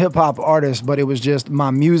still a hip hop artist, but it was just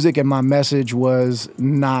my music and my message was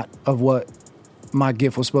not of what my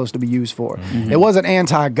gift was supposed to be used for. It wasn't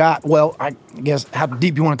anti-God. Well, I guess how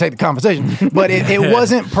deep you want to take the conversation, but it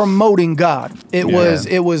wasn't promoting God. It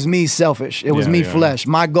was me selfish. It was me flesh.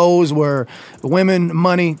 My goals were women,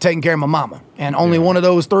 money, taking care of my mama. And only one of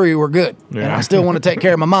those three were good. And I still want to take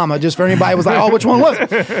care of my mama, just for anybody who was like, oh, which one was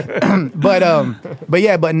it?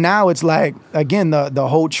 but now it's like, again, the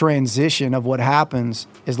whole transition of what happens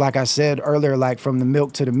is, like I said earlier, like from the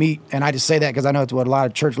milk to the meat. And I just say that because I know it's what a lot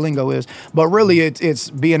of church lingo is. But really, it's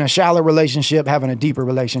being a shallow relationship, having a deeper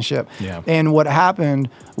relationship. Yeah. And what happened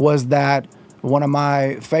was that one of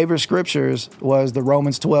my favorite scriptures was the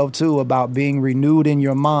Romans 12:2 about being renewed in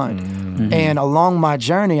your mind. And along my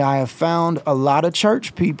journey, I have found a lot of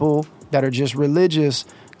church people that are just religious,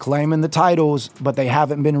 claiming the titles, but they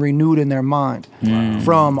haven't been renewed in their mind.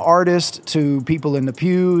 From artists to people in the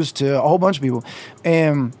pews to a whole bunch of people.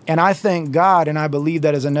 And I thank God, and I believe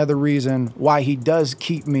that is another reason why he does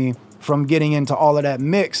keep me from getting into all of that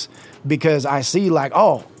mix, because I see like,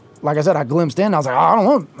 oh, like I said, I glimpsed in. I was like, oh, I don't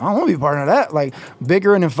want to be part of that. Like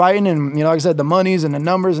bickering and fighting, and like I said, the monies and the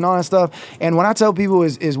numbers and all that stuff. And when I tell people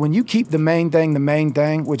is when you keep the main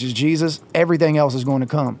thing, which is Jesus, everything else is going to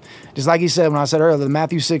come. Just like he said when I said earlier,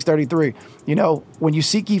 Matthew 6:33. When you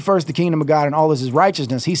seek ye first the kingdom of God and all of his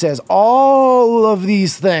righteousness, he says all of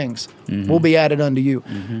these things will be added unto you.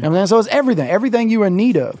 You know what I'm saying? So it's everything you are in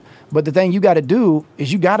need of. But the thing you got to do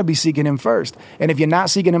is you got to be seeking him first. And if you're not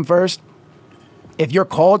seeking him first, if you're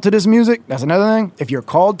called to this music, that's another thing. If you're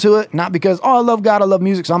called to it, not because, oh, I love God, I love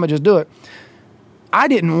music, so I'm going to just do it. I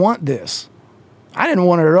didn't want this. I didn't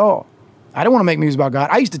want it at all. I didn't want to make music about God.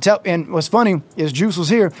 I used to tell, and what's funny is Juice was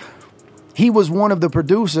here. He was one of the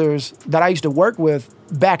producers that I used to work with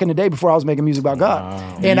back in the day before I was making music about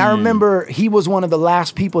God. And I remember he was one of the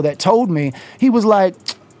last people that told me, he was like,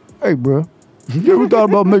 hey, bro, you ever thought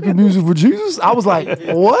about making music for Jesus? I was like,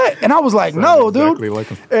 what? And I was like, no, dude. Exactly like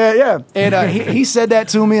him. And he said that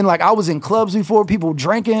to me. And like, I was in clubs before, people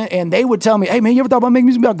drinking, and they would tell me, hey, man, you ever thought about making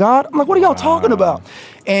music about God? I'm like, what are y'all talking about?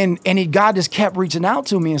 And God just kept reaching out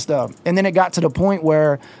to me and stuff. And then it got to the point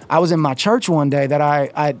where I was in my church one day that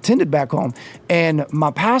I attended back home, and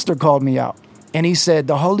my pastor called me out. And he said,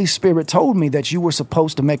 the Holy Spirit told me that you were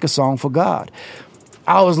supposed to make a song for God.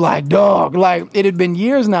 I was like, dog, like it had been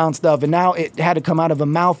years now and stuff. And now it had to come out of a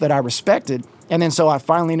mouth that I respected. And then so I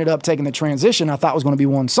finally ended up taking the transition. I thought it was going to be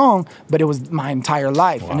one song, but it was my entire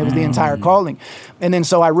life. And it was the entire calling. And then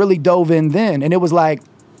so I really dove in then. And it was like,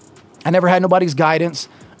 I never had nobody's guidance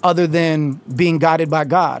other than being guided by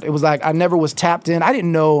God. It was like, I never was tapped in. I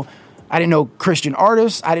didn't know Christian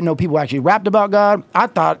artists. I didn't know people actually rapped about God. I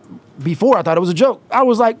thought it was a joke. I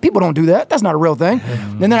was like, people don't do that. That's not a real thing.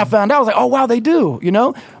 And then I found out, I was like, oh, wow, they do,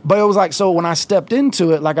 But it was like, so when I stepped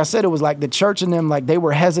into it, like I said, it was like the church and them, like they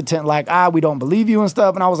were hesitant, like, we don't believe you and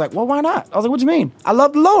stuff. And I was like, well, why not? I was like, what do you mean? I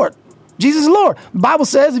love the Lord. Jesus is Lord. The Bible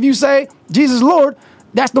says if you say Jesus is Lord,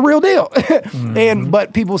 that's the real deal.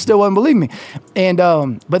 But people still wouldn't believe me. And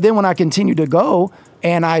but then when I continued to go,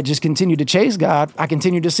 and I just continued to chase God, I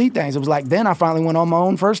continued to see things. It was like then I finally went on my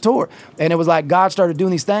own first tour. And it was like God started doing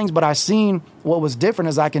these things, but I seen what was different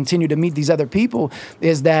as I continued to meet these other people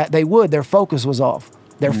is that their focus was off.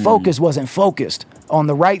 Their focus wasn't focused on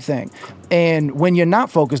the right thing. And when you're not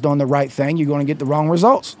focused on the right thing, you're going to get the wrong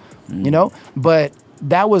results, But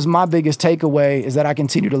that was my biggest takeaway is that I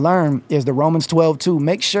continue to learn is the Romans 12:2.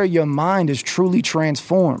 Make sure your mind is truly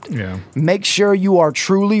transformed. Yeah. Make sure you are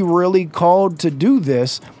truly, really called to do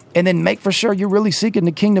this. And then make for sure you're really seeking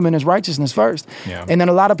the kingdom and his righteousness first. Yeah. And then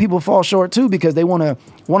a lot of people fall short too because they want to,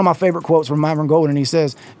 one of my favorite quotes from Myron Golden, he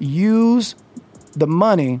says, use the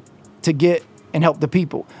money to get and help the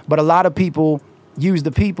people. But a lot of people use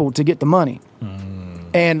the people to get the money.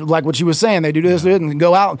 And like what you were saying, they do this and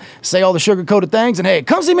go out and say all the sugar-coated things and, hey,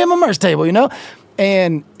 come see me at my merch table,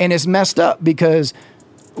 And it's messed up because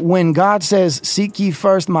when God says, seek ye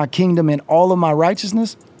first my kingdom and all of my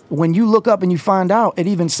righteousness, when you look up and you find out, it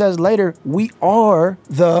even says later, we are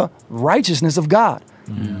the righteousness of God.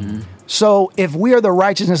 So if we are the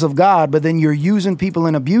righteousness of God, but then you're using people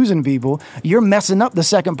and abusing people, you're messing up the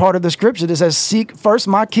second part of the scripture that says, seek first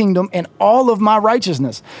my kingdom and all of my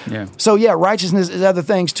righteousness. Yeah. So yeah, righteousness is other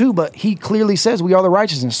things too, but he clearly says we are the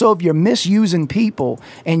righteousness. So if you're misusing people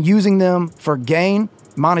and using them for gain,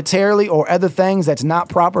 monetarily or other things that's not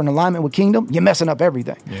proper in alignment with kingdom, you're messing up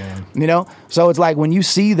everything. Yeah. So it's like when you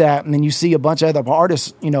see that and then you see a bunch of other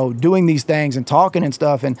artists, doing these things and talking and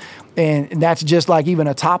stuff and that's just like even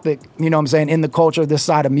a topic, in the culture of this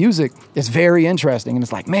side of music, it's very interesting. And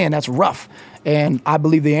it's like, man, that's rough. And I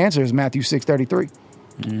believe the answer is Matthew 6:33.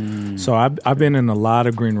 So I've been in a lot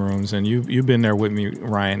of green rooms, and you've been there with me,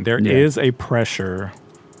 Ryan. There is a pressure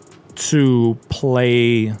to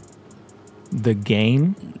play the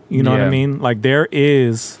game. You know what I mean? Like there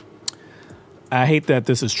is. I hate that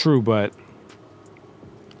this is true, but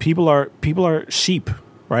people are sheep,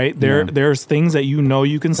 right? There's things that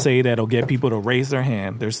you can say that'll get people to raise their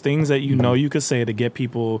hand. There's things that you could say to get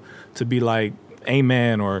people to be like,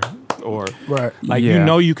 amen, or right. Like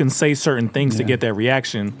you can say certain things to get that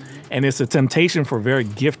reaction, and it's a temptation for very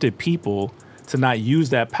gifted people to not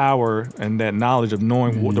use that power and that knowledge of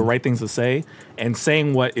knowing what the right things to say and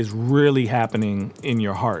saying what is really happening in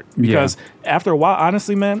your heart. Because after a while,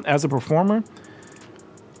 honestly, man, as a performer,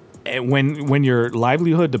 when your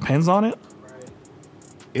livelihood depends on it,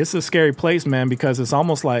 it's a scary place, man, because it's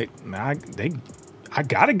almost like I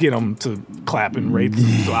gotta get them to clap and rate.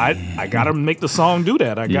 So I gotta make the song do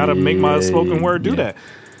that. I gotta make my spoken word do that.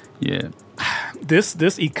 Yeah.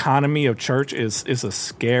 This economy of church is a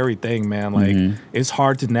scary thing, man. Like it's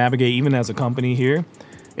hard to navigate, even as a company here.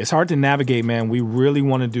 It's hard to navigate, man. We really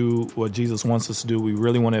want to do what Jesus wants us to do. We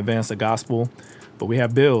really want to advance the gospel, but we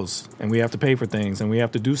have bills and we have to pay for things and we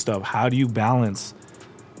have to do stuff. How do you balance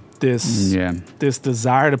this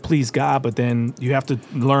desire to please God, but then you have to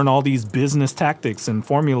learn all these business tactics and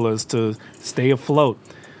formulas to stay afloat?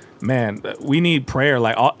 Man, we need prayer.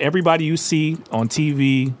 Like everybody you see on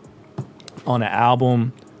TV, on an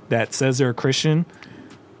album that says they're a Christian,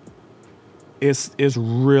 it's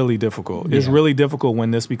really difficult. Yeah. It's really difficult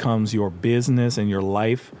when this becomes your business and your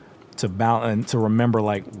life to balance and to remember,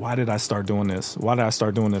 like, why did I start doing this? Why did I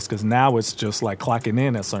start doing this? Because now it's just like clocking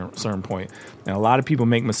in at a certain point. And a lot of people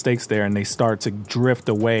make mistakes there and they start to drift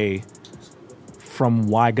away from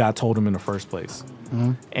why God told them in the first place.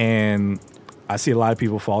 Mm-hmm. And I see a lot of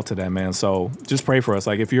people fall to that, man. So just pray for us.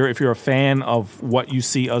 Like if you're a fan of what you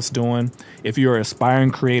see us doing, if you're an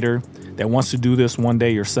aspiring creator that wants to do this one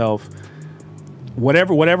day yourself,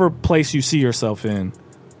 whatever place you see yourself in,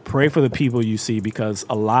 pray for the people you see, because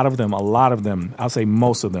a lot of them, I'll say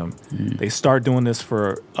most of them, they start doing this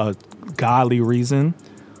for a godly reason.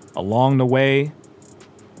 Along the way,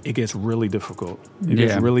 it gets really difficult. It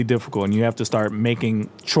gets really difficult, and you have to start making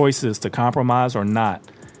choices to compromise or not.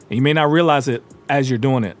 And you may not realize it as you're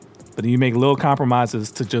doing it, but then you make little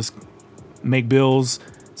compromises to just make bills,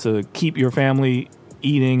 to keep your family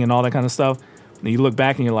eating and all that kind of stuff. And you look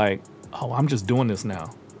back and you're like, oh, I'm just doing this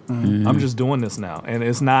now. Mm-hmm. I'm just doing this now. And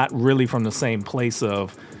it's not really from the same place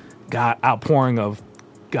of God outpouring of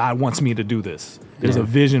God wants me to do this. There's a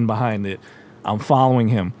vision behind it. I'm following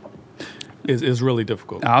him. It's really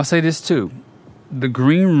difficult. I'll say this too. The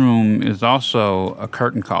green room is also a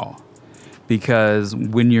curtain call. Because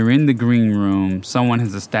when you're in the green room, someone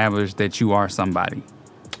has established that you are somebody.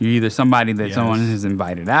 You're either somebody that someone has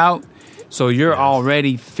invited out. So you're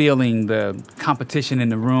already feeling the competition in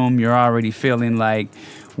the room. You're already feeling like,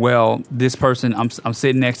 well, this person, I'm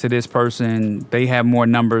sitting next to this person. They have more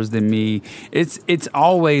numbers than me. It's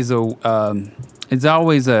always a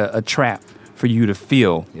trap for you to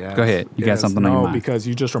feel. Yes. Go ahead. You got something on your mind. Because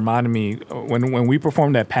you just reminded me, when we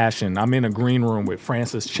performed that Passion, I'm in a green room with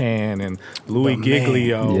Francis Chan and Louis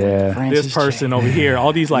Giglio, this person over here,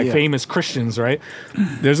 all these famous Christians, right?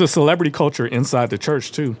 There's a celebrity culture inside the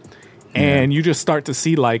church too. And you just start to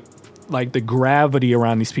see like the gravity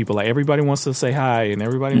around these people. Like everybody wants to say hi and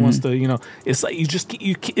everybody wants to, it's like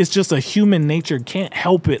it's just a human nature. Can't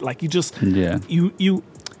help it. Like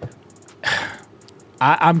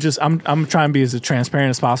I'm trying to be as transparent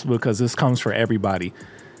as possible because this comes for everybody.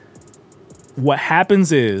 What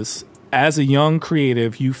happens is, as a young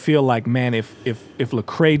creative, you feel like, man, if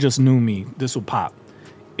Lecrae just knew me, this would pop.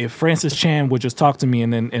 If Francis Chan would just talk to me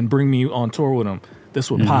and bring me on tour with him,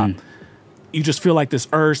 this would pop. You just feel like this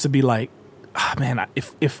urge to be like, man,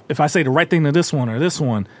 if I say the right thing to this one or this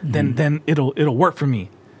one, then it'll work for me.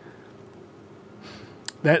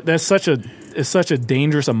 It's such a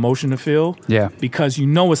dangerous emotion to feel. Yeah. Because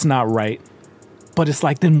it's not right. But it's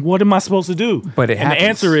like, then what am I supposed to do? But the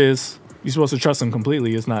answer is you're supposed to trust him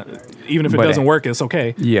completely. It's not, even if it doesn't work, it's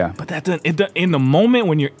okay. Yeah. But in the moment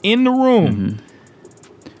when you're in the room,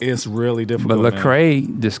 it's really difficult. But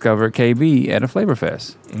Lecrae discovered KB at a Flavor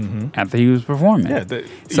Fest after he was performing. Yeah.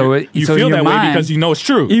 You feel that way because you know it's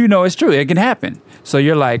true. You know it's true. It can happen. So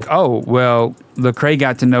you're like, oh, well, Lecrae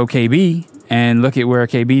got to know KB. And look at where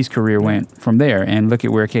KB's career went from there. And look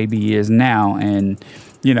at where KB is now. And,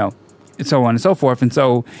 so on and so forth. And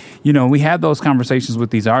so, we have those conversations with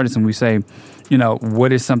these artists and we say,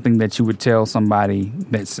 what is something that you would tell somebody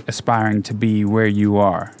that's aspiring to be where you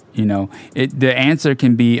are? The answer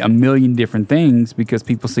can be a million different things because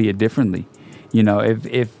people see it differently.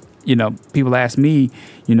 If people ask me,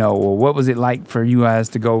 well, what was it like for you guys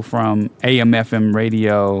to go from AM, FM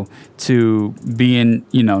radio to being,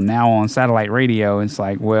 now on satellite radio? It's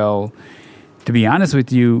like, well, to be honest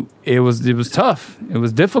with you, it was tough. It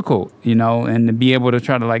was difficult, and to be able to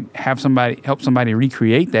try to like help somebody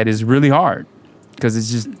recreate that is really hard, because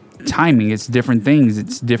it's just timing. It's different things.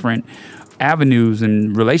 It's different avenues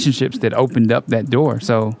and relationships that opened up that door.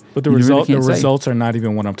 So, but the results are not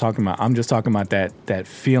even what I'm talking about. I'm just talking about that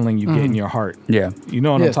feeling you get in your heart. Yeah, you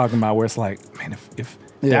know what I'm talking about, where it's like, man, if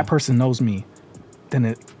that person knows me,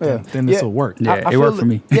 then this will work. Yeah, it worked for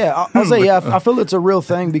me. Yeah, I'll say I feel it's a real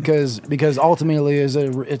thing because ultimately it's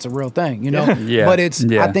a real thing, Yeah. But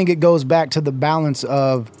I think it goes back to the balance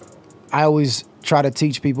of, I always try to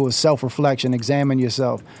teach people is self-reflection. Examine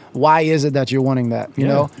yourself. Why is it that you're wanting that? You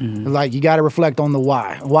know, like you got to reflect on the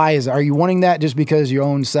why. Why is it? Are you wanting that just because of your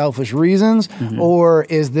own selfish reasons, or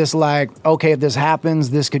is this like, okay, if this happens,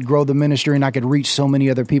 this could grow the ministry and I could reach so many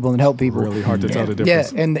other people and help people? Really hard to tell the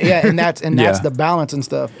difference. And that's the balance and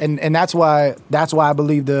stuff. And that's why I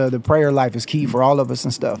believe the prayer life is key for all of us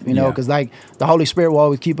and stuff. You know, because like the Holy Spirit will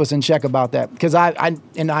always keep us in check about that. Because I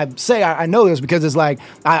know this because it's like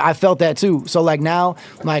I felt that too. So like now,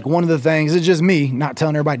 like one of the things, it's just me not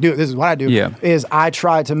telling everybody do it. This is what I do. Is I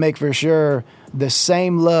try to make for sure the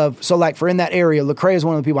same love. So like for in that area, Lecrae is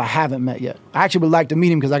one of the people I haven't met yet. I actually would like to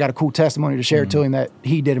meet him because I got a cool testimony to share to him that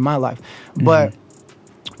he did in my life. But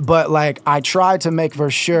like I try to make for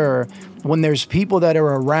sure when there's people that are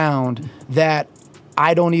around that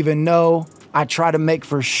I don't even know, I try to make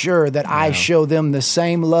for sure that I show them the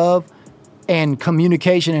same love and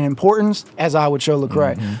communication and importance as I would show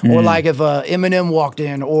Lecrae. Or like if Eminem walked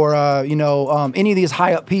in, or any of these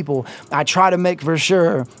high up people, I try to make for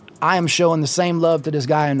sure I am showing the same love to this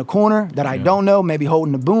guy in the corner that I don't know, maybe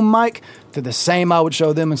holding the boom mic, to the same I would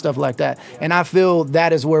show them and stuff like that. And I feel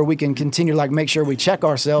that is where we can continue to like make sure we check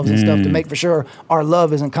ourselves and stuff to make for sure our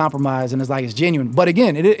love isn't compromised and it's genuine. But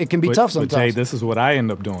again, it can be tough sometimes. But Jay, this is what I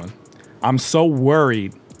end up doing. I'm so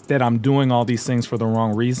worried that I'm doing all these things for the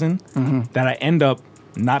wrong reason that I end up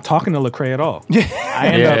not talking to Lecrae at all. I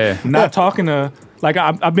end up not talking to, like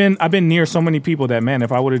I've been near so many people that, man,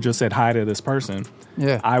 if I would have just said hi to this person,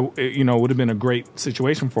 it would have been a great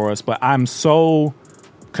situation for us. But I'm so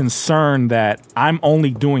concerned that I'm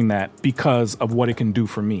only doing that because of what it can do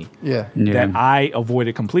for me. That I avoid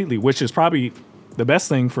it completely, which is probably the best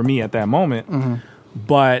thing for me at that moment.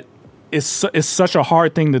 But it's such a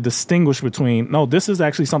hard thing to distinguish between, no, this is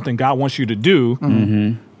actually something God wants you to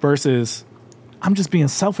do versus I'm just being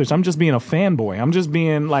selfish. I'm just being a fanboy. I'm just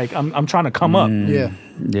being like, I'm trying to come up.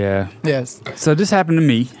 Yes. So this happened to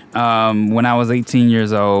me when I was 18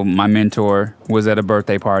 years old. My mentor was at a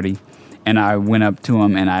birthday party, and I went up to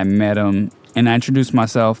him and I met him and I introduced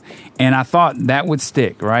myself, and I thought that would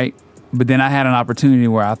stick, right? But then I had an opportunity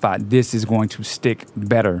where I thought this is going to stick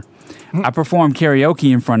better. I performed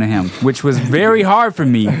karaoke in front of him, which was very hard for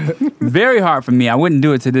me. Very hard for me. I wouldn't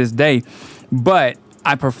do it to this day. But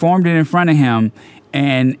I performed it in front of him,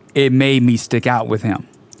 and it made me stick out with him.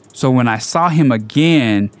 So when I saw him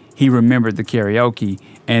again, he remembered the karaoke,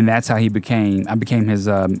 and that's how I became his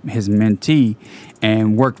mentee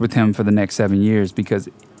and worked with him for the next 7 years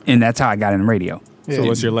and that's how I got in radio. So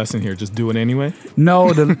what's your lesson here? Just do it anyway?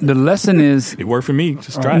 No, the lesson is... It worked for me.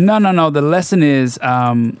 Just try it. No. The lesson is...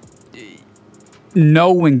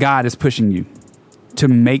 know when God is pushing you to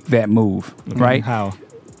make that move, right? How?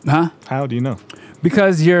 Huh? How do you know?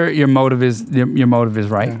 Because your motive is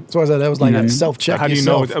right. Yeah. So I said that was like a self-check. How do you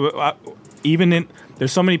know?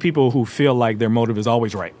 There's so many people who feel like their motive is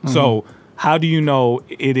always right. So how do you know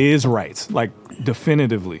it is right? Like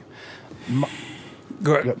definitively.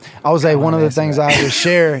 I would say one of the things I would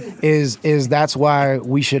share is that's why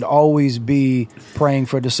we should always be praying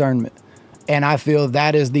for discernment. And I feel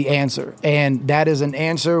that is the answer. And that is an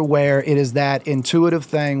answer where it is that intuitive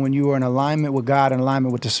thing when you are in alignment with God and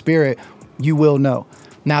alignment with the Spirit, you will know.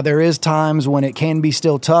 Now, there is times when it can be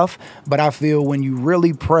still tough, but I feel when you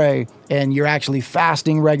really pray and you're actually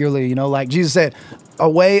fasting regularly, like Jesus said, a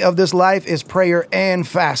way of this life is prayer and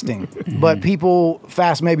fasting. But people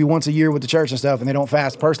fast maybe once a year with the church and stuff, and they don't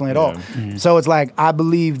fast personally at all. So it's like, I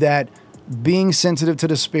believe that being sensitive to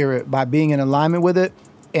the Spirit by being in alignment with it,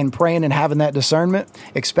 and praying and having that discernment,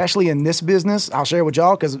 especially in this business, I'll share with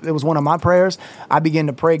y'all because it was one of my prayers. I began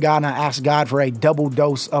to pray God and I asked God for a double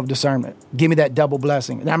dose of discernment. Give me that double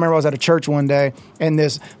blessing. And I remember I was at a church one day and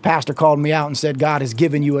this pastor called me out and said, God has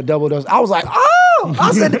given you a double dose. I was like, oh,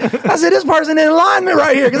 I said, this person in alignment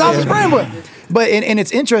right here because I was just praying with. But and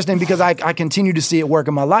it's interesting because I continue to see it work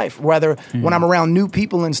in my life, whether when I'm around new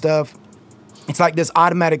people and stuff. it's like this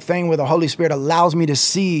automatic thing where the Holy Spirit allows me to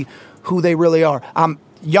see who they really are.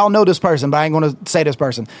 Y'all know this person, but I ain't gonna say this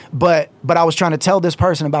person. But I was trying to tell this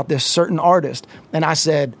person about this certain artist, and I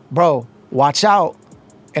said, bro, watch out.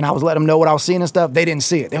 And I was letting them know what I was seeing and stuff. They didn't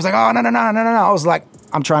see it. They was like, oh, no. I was like,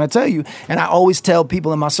 I'm trying to tell you. And I always tell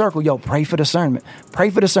people in my circle, yo, pray for discernment. Pray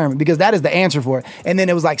for discernment, because that is the answer for it. And then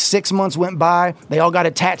it was like 6 months went by. They all got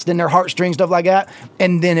attached in their heartstrings, stuff like that.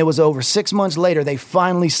 And then it was over 6 months later, they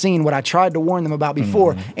finally seen what I tried to warn them about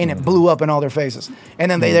before, and it blew up in all their faces. And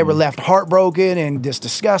then they were left heartbroken and just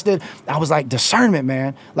disgusted. I was like, discernment,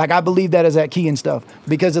 man. Like, I believe that is that key and stuff,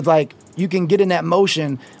 because it's like, you can get in that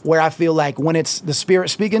motion where I feel like when it's the Spirit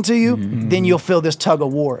speaking to you, then you'll feel this tug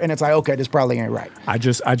of war. And it's like, okay, this probably ain't right. I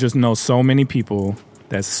just know so many people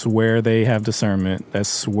that swear they have discernment, that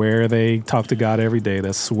swear they talk to God every day,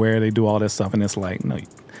 that swear they do all that stuff. And it's like, no,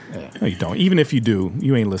 you don't. Even if you do,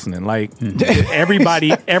 you ain't listening. Like,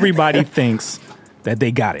 everybody thinks that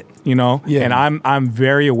they got it, you know? Yeah. And I'm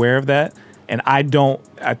very aware of that. And I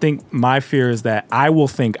think my fear is that I will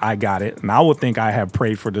think I got it, and I will think I have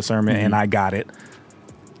prayed for discernment and I got it.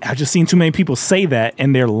 I've just seen too many people say that,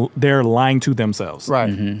 and they're lying to themselves.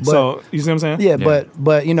 Right. So, you see what I'm saying? Yeah,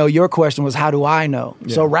 but you know, your question was, how do I know?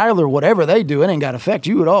 Yeah. So rather, whatever they do, it ain't got to affect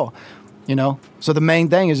you at all, you know? So the main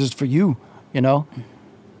thing is just for you, you know?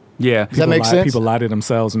 Yeah. Does that make sense? People lie to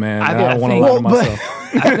themselves, man. I don't want to lie to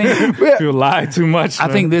myself. I think people lie too much. I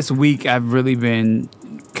think this week I've really been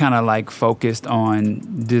kind of like focused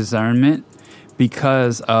on discernment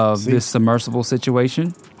because of this submersible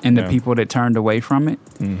situation and the people that turned away from it.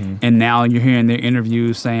 And now you're hearing their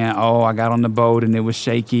interviews saying, oh, I got on the boat and it was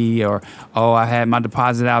shaky, or, oh, I had my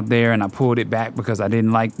deposit out there and I pulled it back because I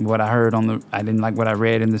didn't like what I heard I didn't like what I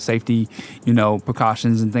read in the safety,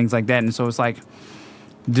 precautions and things like that. And so it's like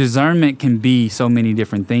discernment can be so many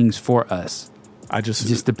different things for us. It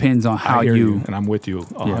just depends on how you and I'm with you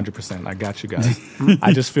 100%. I got you guys.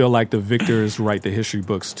 I just feel like the victors write the history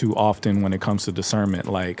books too often when it comes to discernment.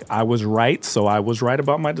 Like, I was right, so I was right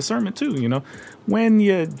about my discernment too. When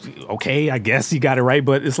I guess you got it right,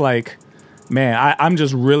 but it's like, man, I'm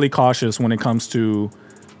just really cautious when it comes to.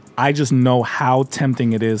 I just know how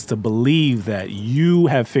tempting it is to believe that you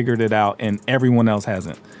have figured it out and everyone else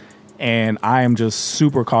hasn't, and I am just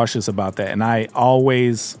super cautious about that. And I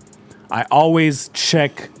always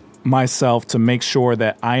check myself to make sure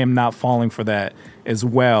that I am not falling for that as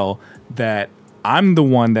well, that I'm the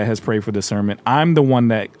one that has prayed for discernment. I'm the one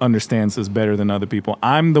that understands this better than other people.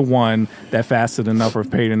 I'm the one that fasted enough or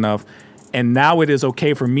paid enough. And now it is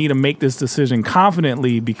okay for me to make this decision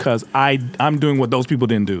confidently because I'm doing what those people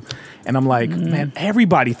didn't do. And I'm like, man,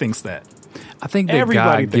 everybody thinks that. I think that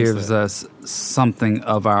God gives us something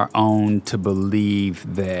of our own to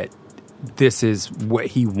believe that this is what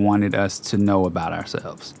he wanted us to know about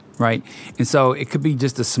ourselves, right? And so it could be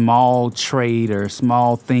just a small trade or a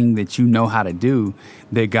small thing that you know how to do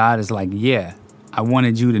that God is like, yeah, I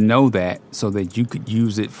wanted you to know that so that you could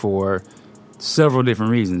use it for several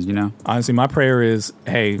different reasons, Honestly, my prayer is,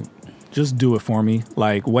 hey, just do it for me.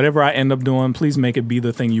 Like, whatever I end up doing, please make it be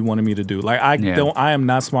the thing you wanted me to do. Like, I am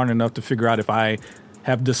not smart enough to figure out if I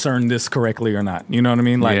have discerned this correctly or not. You know what I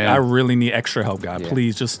mean? Like, I really need extra help, God.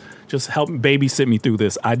 Please just help babysit me through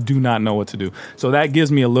this. I do not know what to do. So that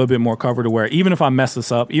gives me a little bit more cover to where even if I mess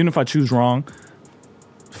this up, even if I choose wrong,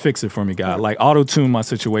 fix it for me, God. Like, auto-tune my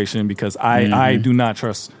situation because I do not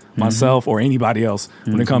trust myself or anybody else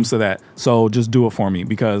when it comes to that. So just do it for me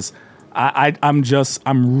because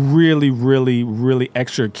I'm really, really, really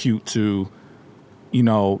extra acute to,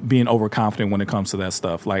 being overconfident when it comes to that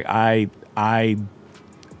stuff. Like, I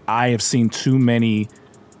have seen too many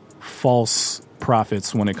false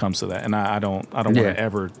prophets when it comes to that, and I don't want to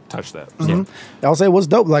ever touch that. So. I'll say what's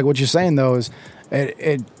dope, like what you're saying though, is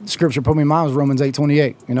Scripture put me in mind was Romans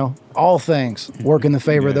 8:28. All things work in the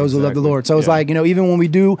favor of those who love the Lord. So it's like even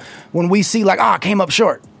when we see like I came up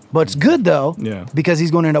short, but it's good though, because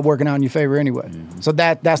He's going to end up working out in your favor anyway. So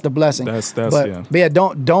that's the blessing. But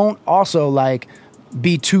don't also like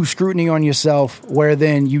be too scrutiny on yourself where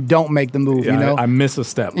then you don't make the move, I miss a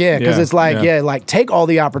step. Because it's like, like take all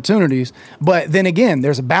the opportunities, but then again,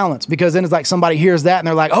 there's a balance because then it's like somebody hears that and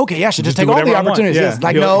they're like, okay, I should just take all the opportunities. It's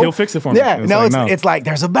like, he'll fix it for me. It's like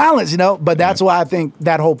there's a balance, but that's why I think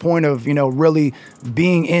that whole point of, really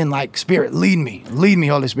being in like Spirit, lead me,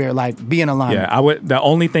 Holy Spirit, like be in alignment. Yeah, the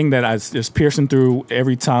only thing that I just piercing through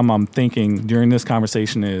every time I'm thinking during this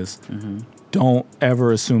conversation is don't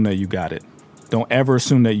ever assume that you got it. Don't ever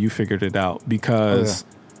assume that you figured it out because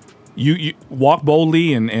you walk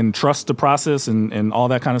boldly and trust the process and all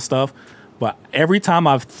that kind of stuff. But every time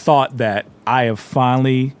I've thought that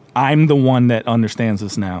I'm the one that understands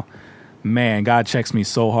this now, man, God checks me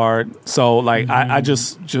so hard. So like I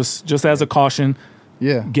just as a caution,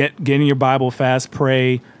 get in your Bible fast,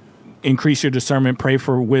 pray, increase your discernment, pray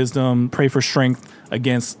for wisdom, pray for strength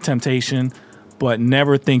against temptation, but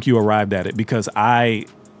never think you arrived at it, because I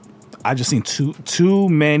just seen too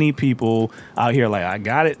many people out here like I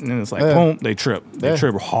got it, and then it's like boom, they trip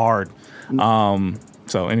hard.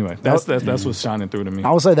 So anyway, that's what's shining through to me.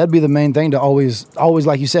 I would say that'd be the main thing, to always,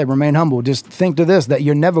 like you said, remain humble. Just think to this, that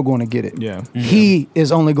you're never going to get it. Yeah. He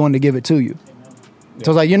is only going to give it to you.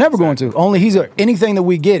 So it's like, you're never going to. Only anything that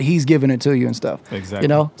we get, he's giving it to you and stuff. Exactly. You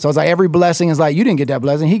know? So it's like every blessing is like, you didn't get that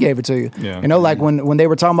blessing, he gave it to you. Yeah. You know, like when they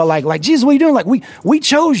were talking about like, Jesus, what are you doing? Like, we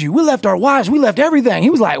chose you. We left our wives. We left everything. He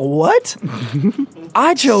was like, what?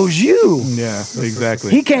 I chose you. Yeah,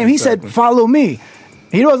 exactly. He came, he said, follow me.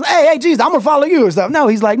 He wasn't, hey, Jesus, I'm going to follow you and stuff. No,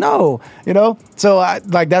 he's like, no, you know? So,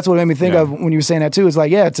 that's what made me think of when you were saying that, too. It's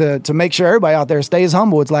like, to make sure everybody out there stays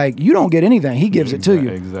humble. It's like, you don't get anything. He gives it to you.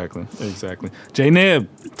 Exactly. J-Nib,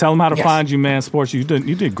 tell them how to find you, man. Sports, you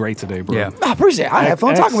did great today, bro. Yeah. I appreciate it. I had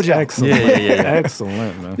fun talking with you. Excellent. Yeah.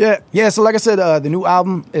 Excellent, man. Yeah. So, like I said, the new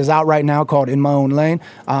album is out right now called In My Own Lane.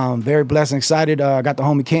 Very blessed and excited. Got the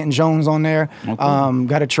homie Kenton Jones on there. Okay.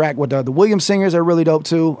 Got a track with the Williams singers. They're really dope,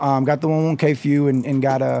 too. Got the one with K-Few and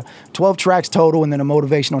got 12 tracks total, and then a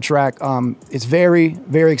motivational track. It's very,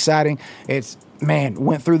 very exciting. It's, man,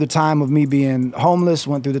 went through the time of me being homeless,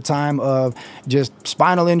 went through the time of just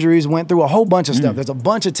spinal injuries, went through a whole bunch of stuff. There's a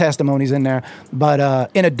bunch of testimonies in there, but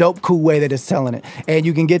in a dope, cool way that it's telling it. And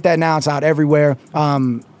you can get that now. It's out everywhere.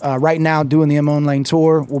 Right now, doing the In My Own Lane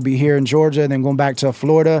tour. We'll be here in Georgia, then going back to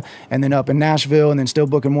Florida, and then up in Nashville, and then still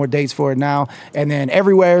booking more dates for it now. And then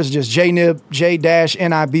everywhere is just JNIB,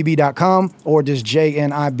 j-nibb.com, or just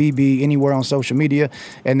JNIBB anywhere on social media.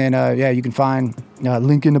 And then, you can find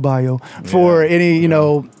link in the bio for any,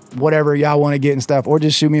 whatever y'all want to get and stuff, or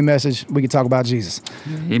just shoot me a message. We can talk about Jesus.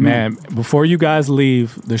 Man, before you guys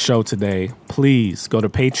leave the show today, please go to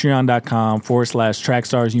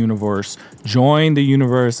patreon.com/Trackstars Universe. Join the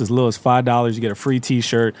universe. As little as $5, you get a free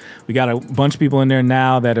t-shirt. We got a bunch of people in there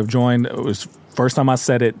now that have joined. It was first time I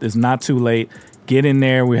said it. It's not too late. Get in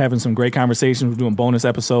there. We're having some great conversations. We're doing bonus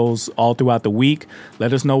episodes all throughout the week.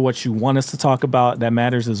 Let us know what you want us to talk about. That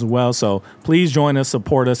matters as well. So please join us,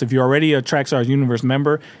 support us. If you're already a Trackstars Universe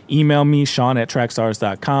member, email me,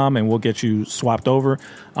 Sean@trackstars.com, and we'll get you swapped over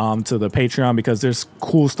to the Patreon, because there's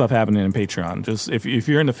cool stuff happening in Patreon. Just if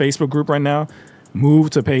you're in the Facebook group right now, move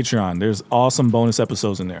to Patreon. There's awesome bonus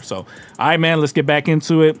episodes in there. So, all right, man, let's get back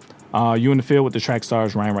into it. You in the field with the Track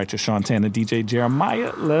Stars, Ryan Righteous, Sean Tanner, DJ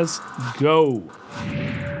Jeremiah. Let's go.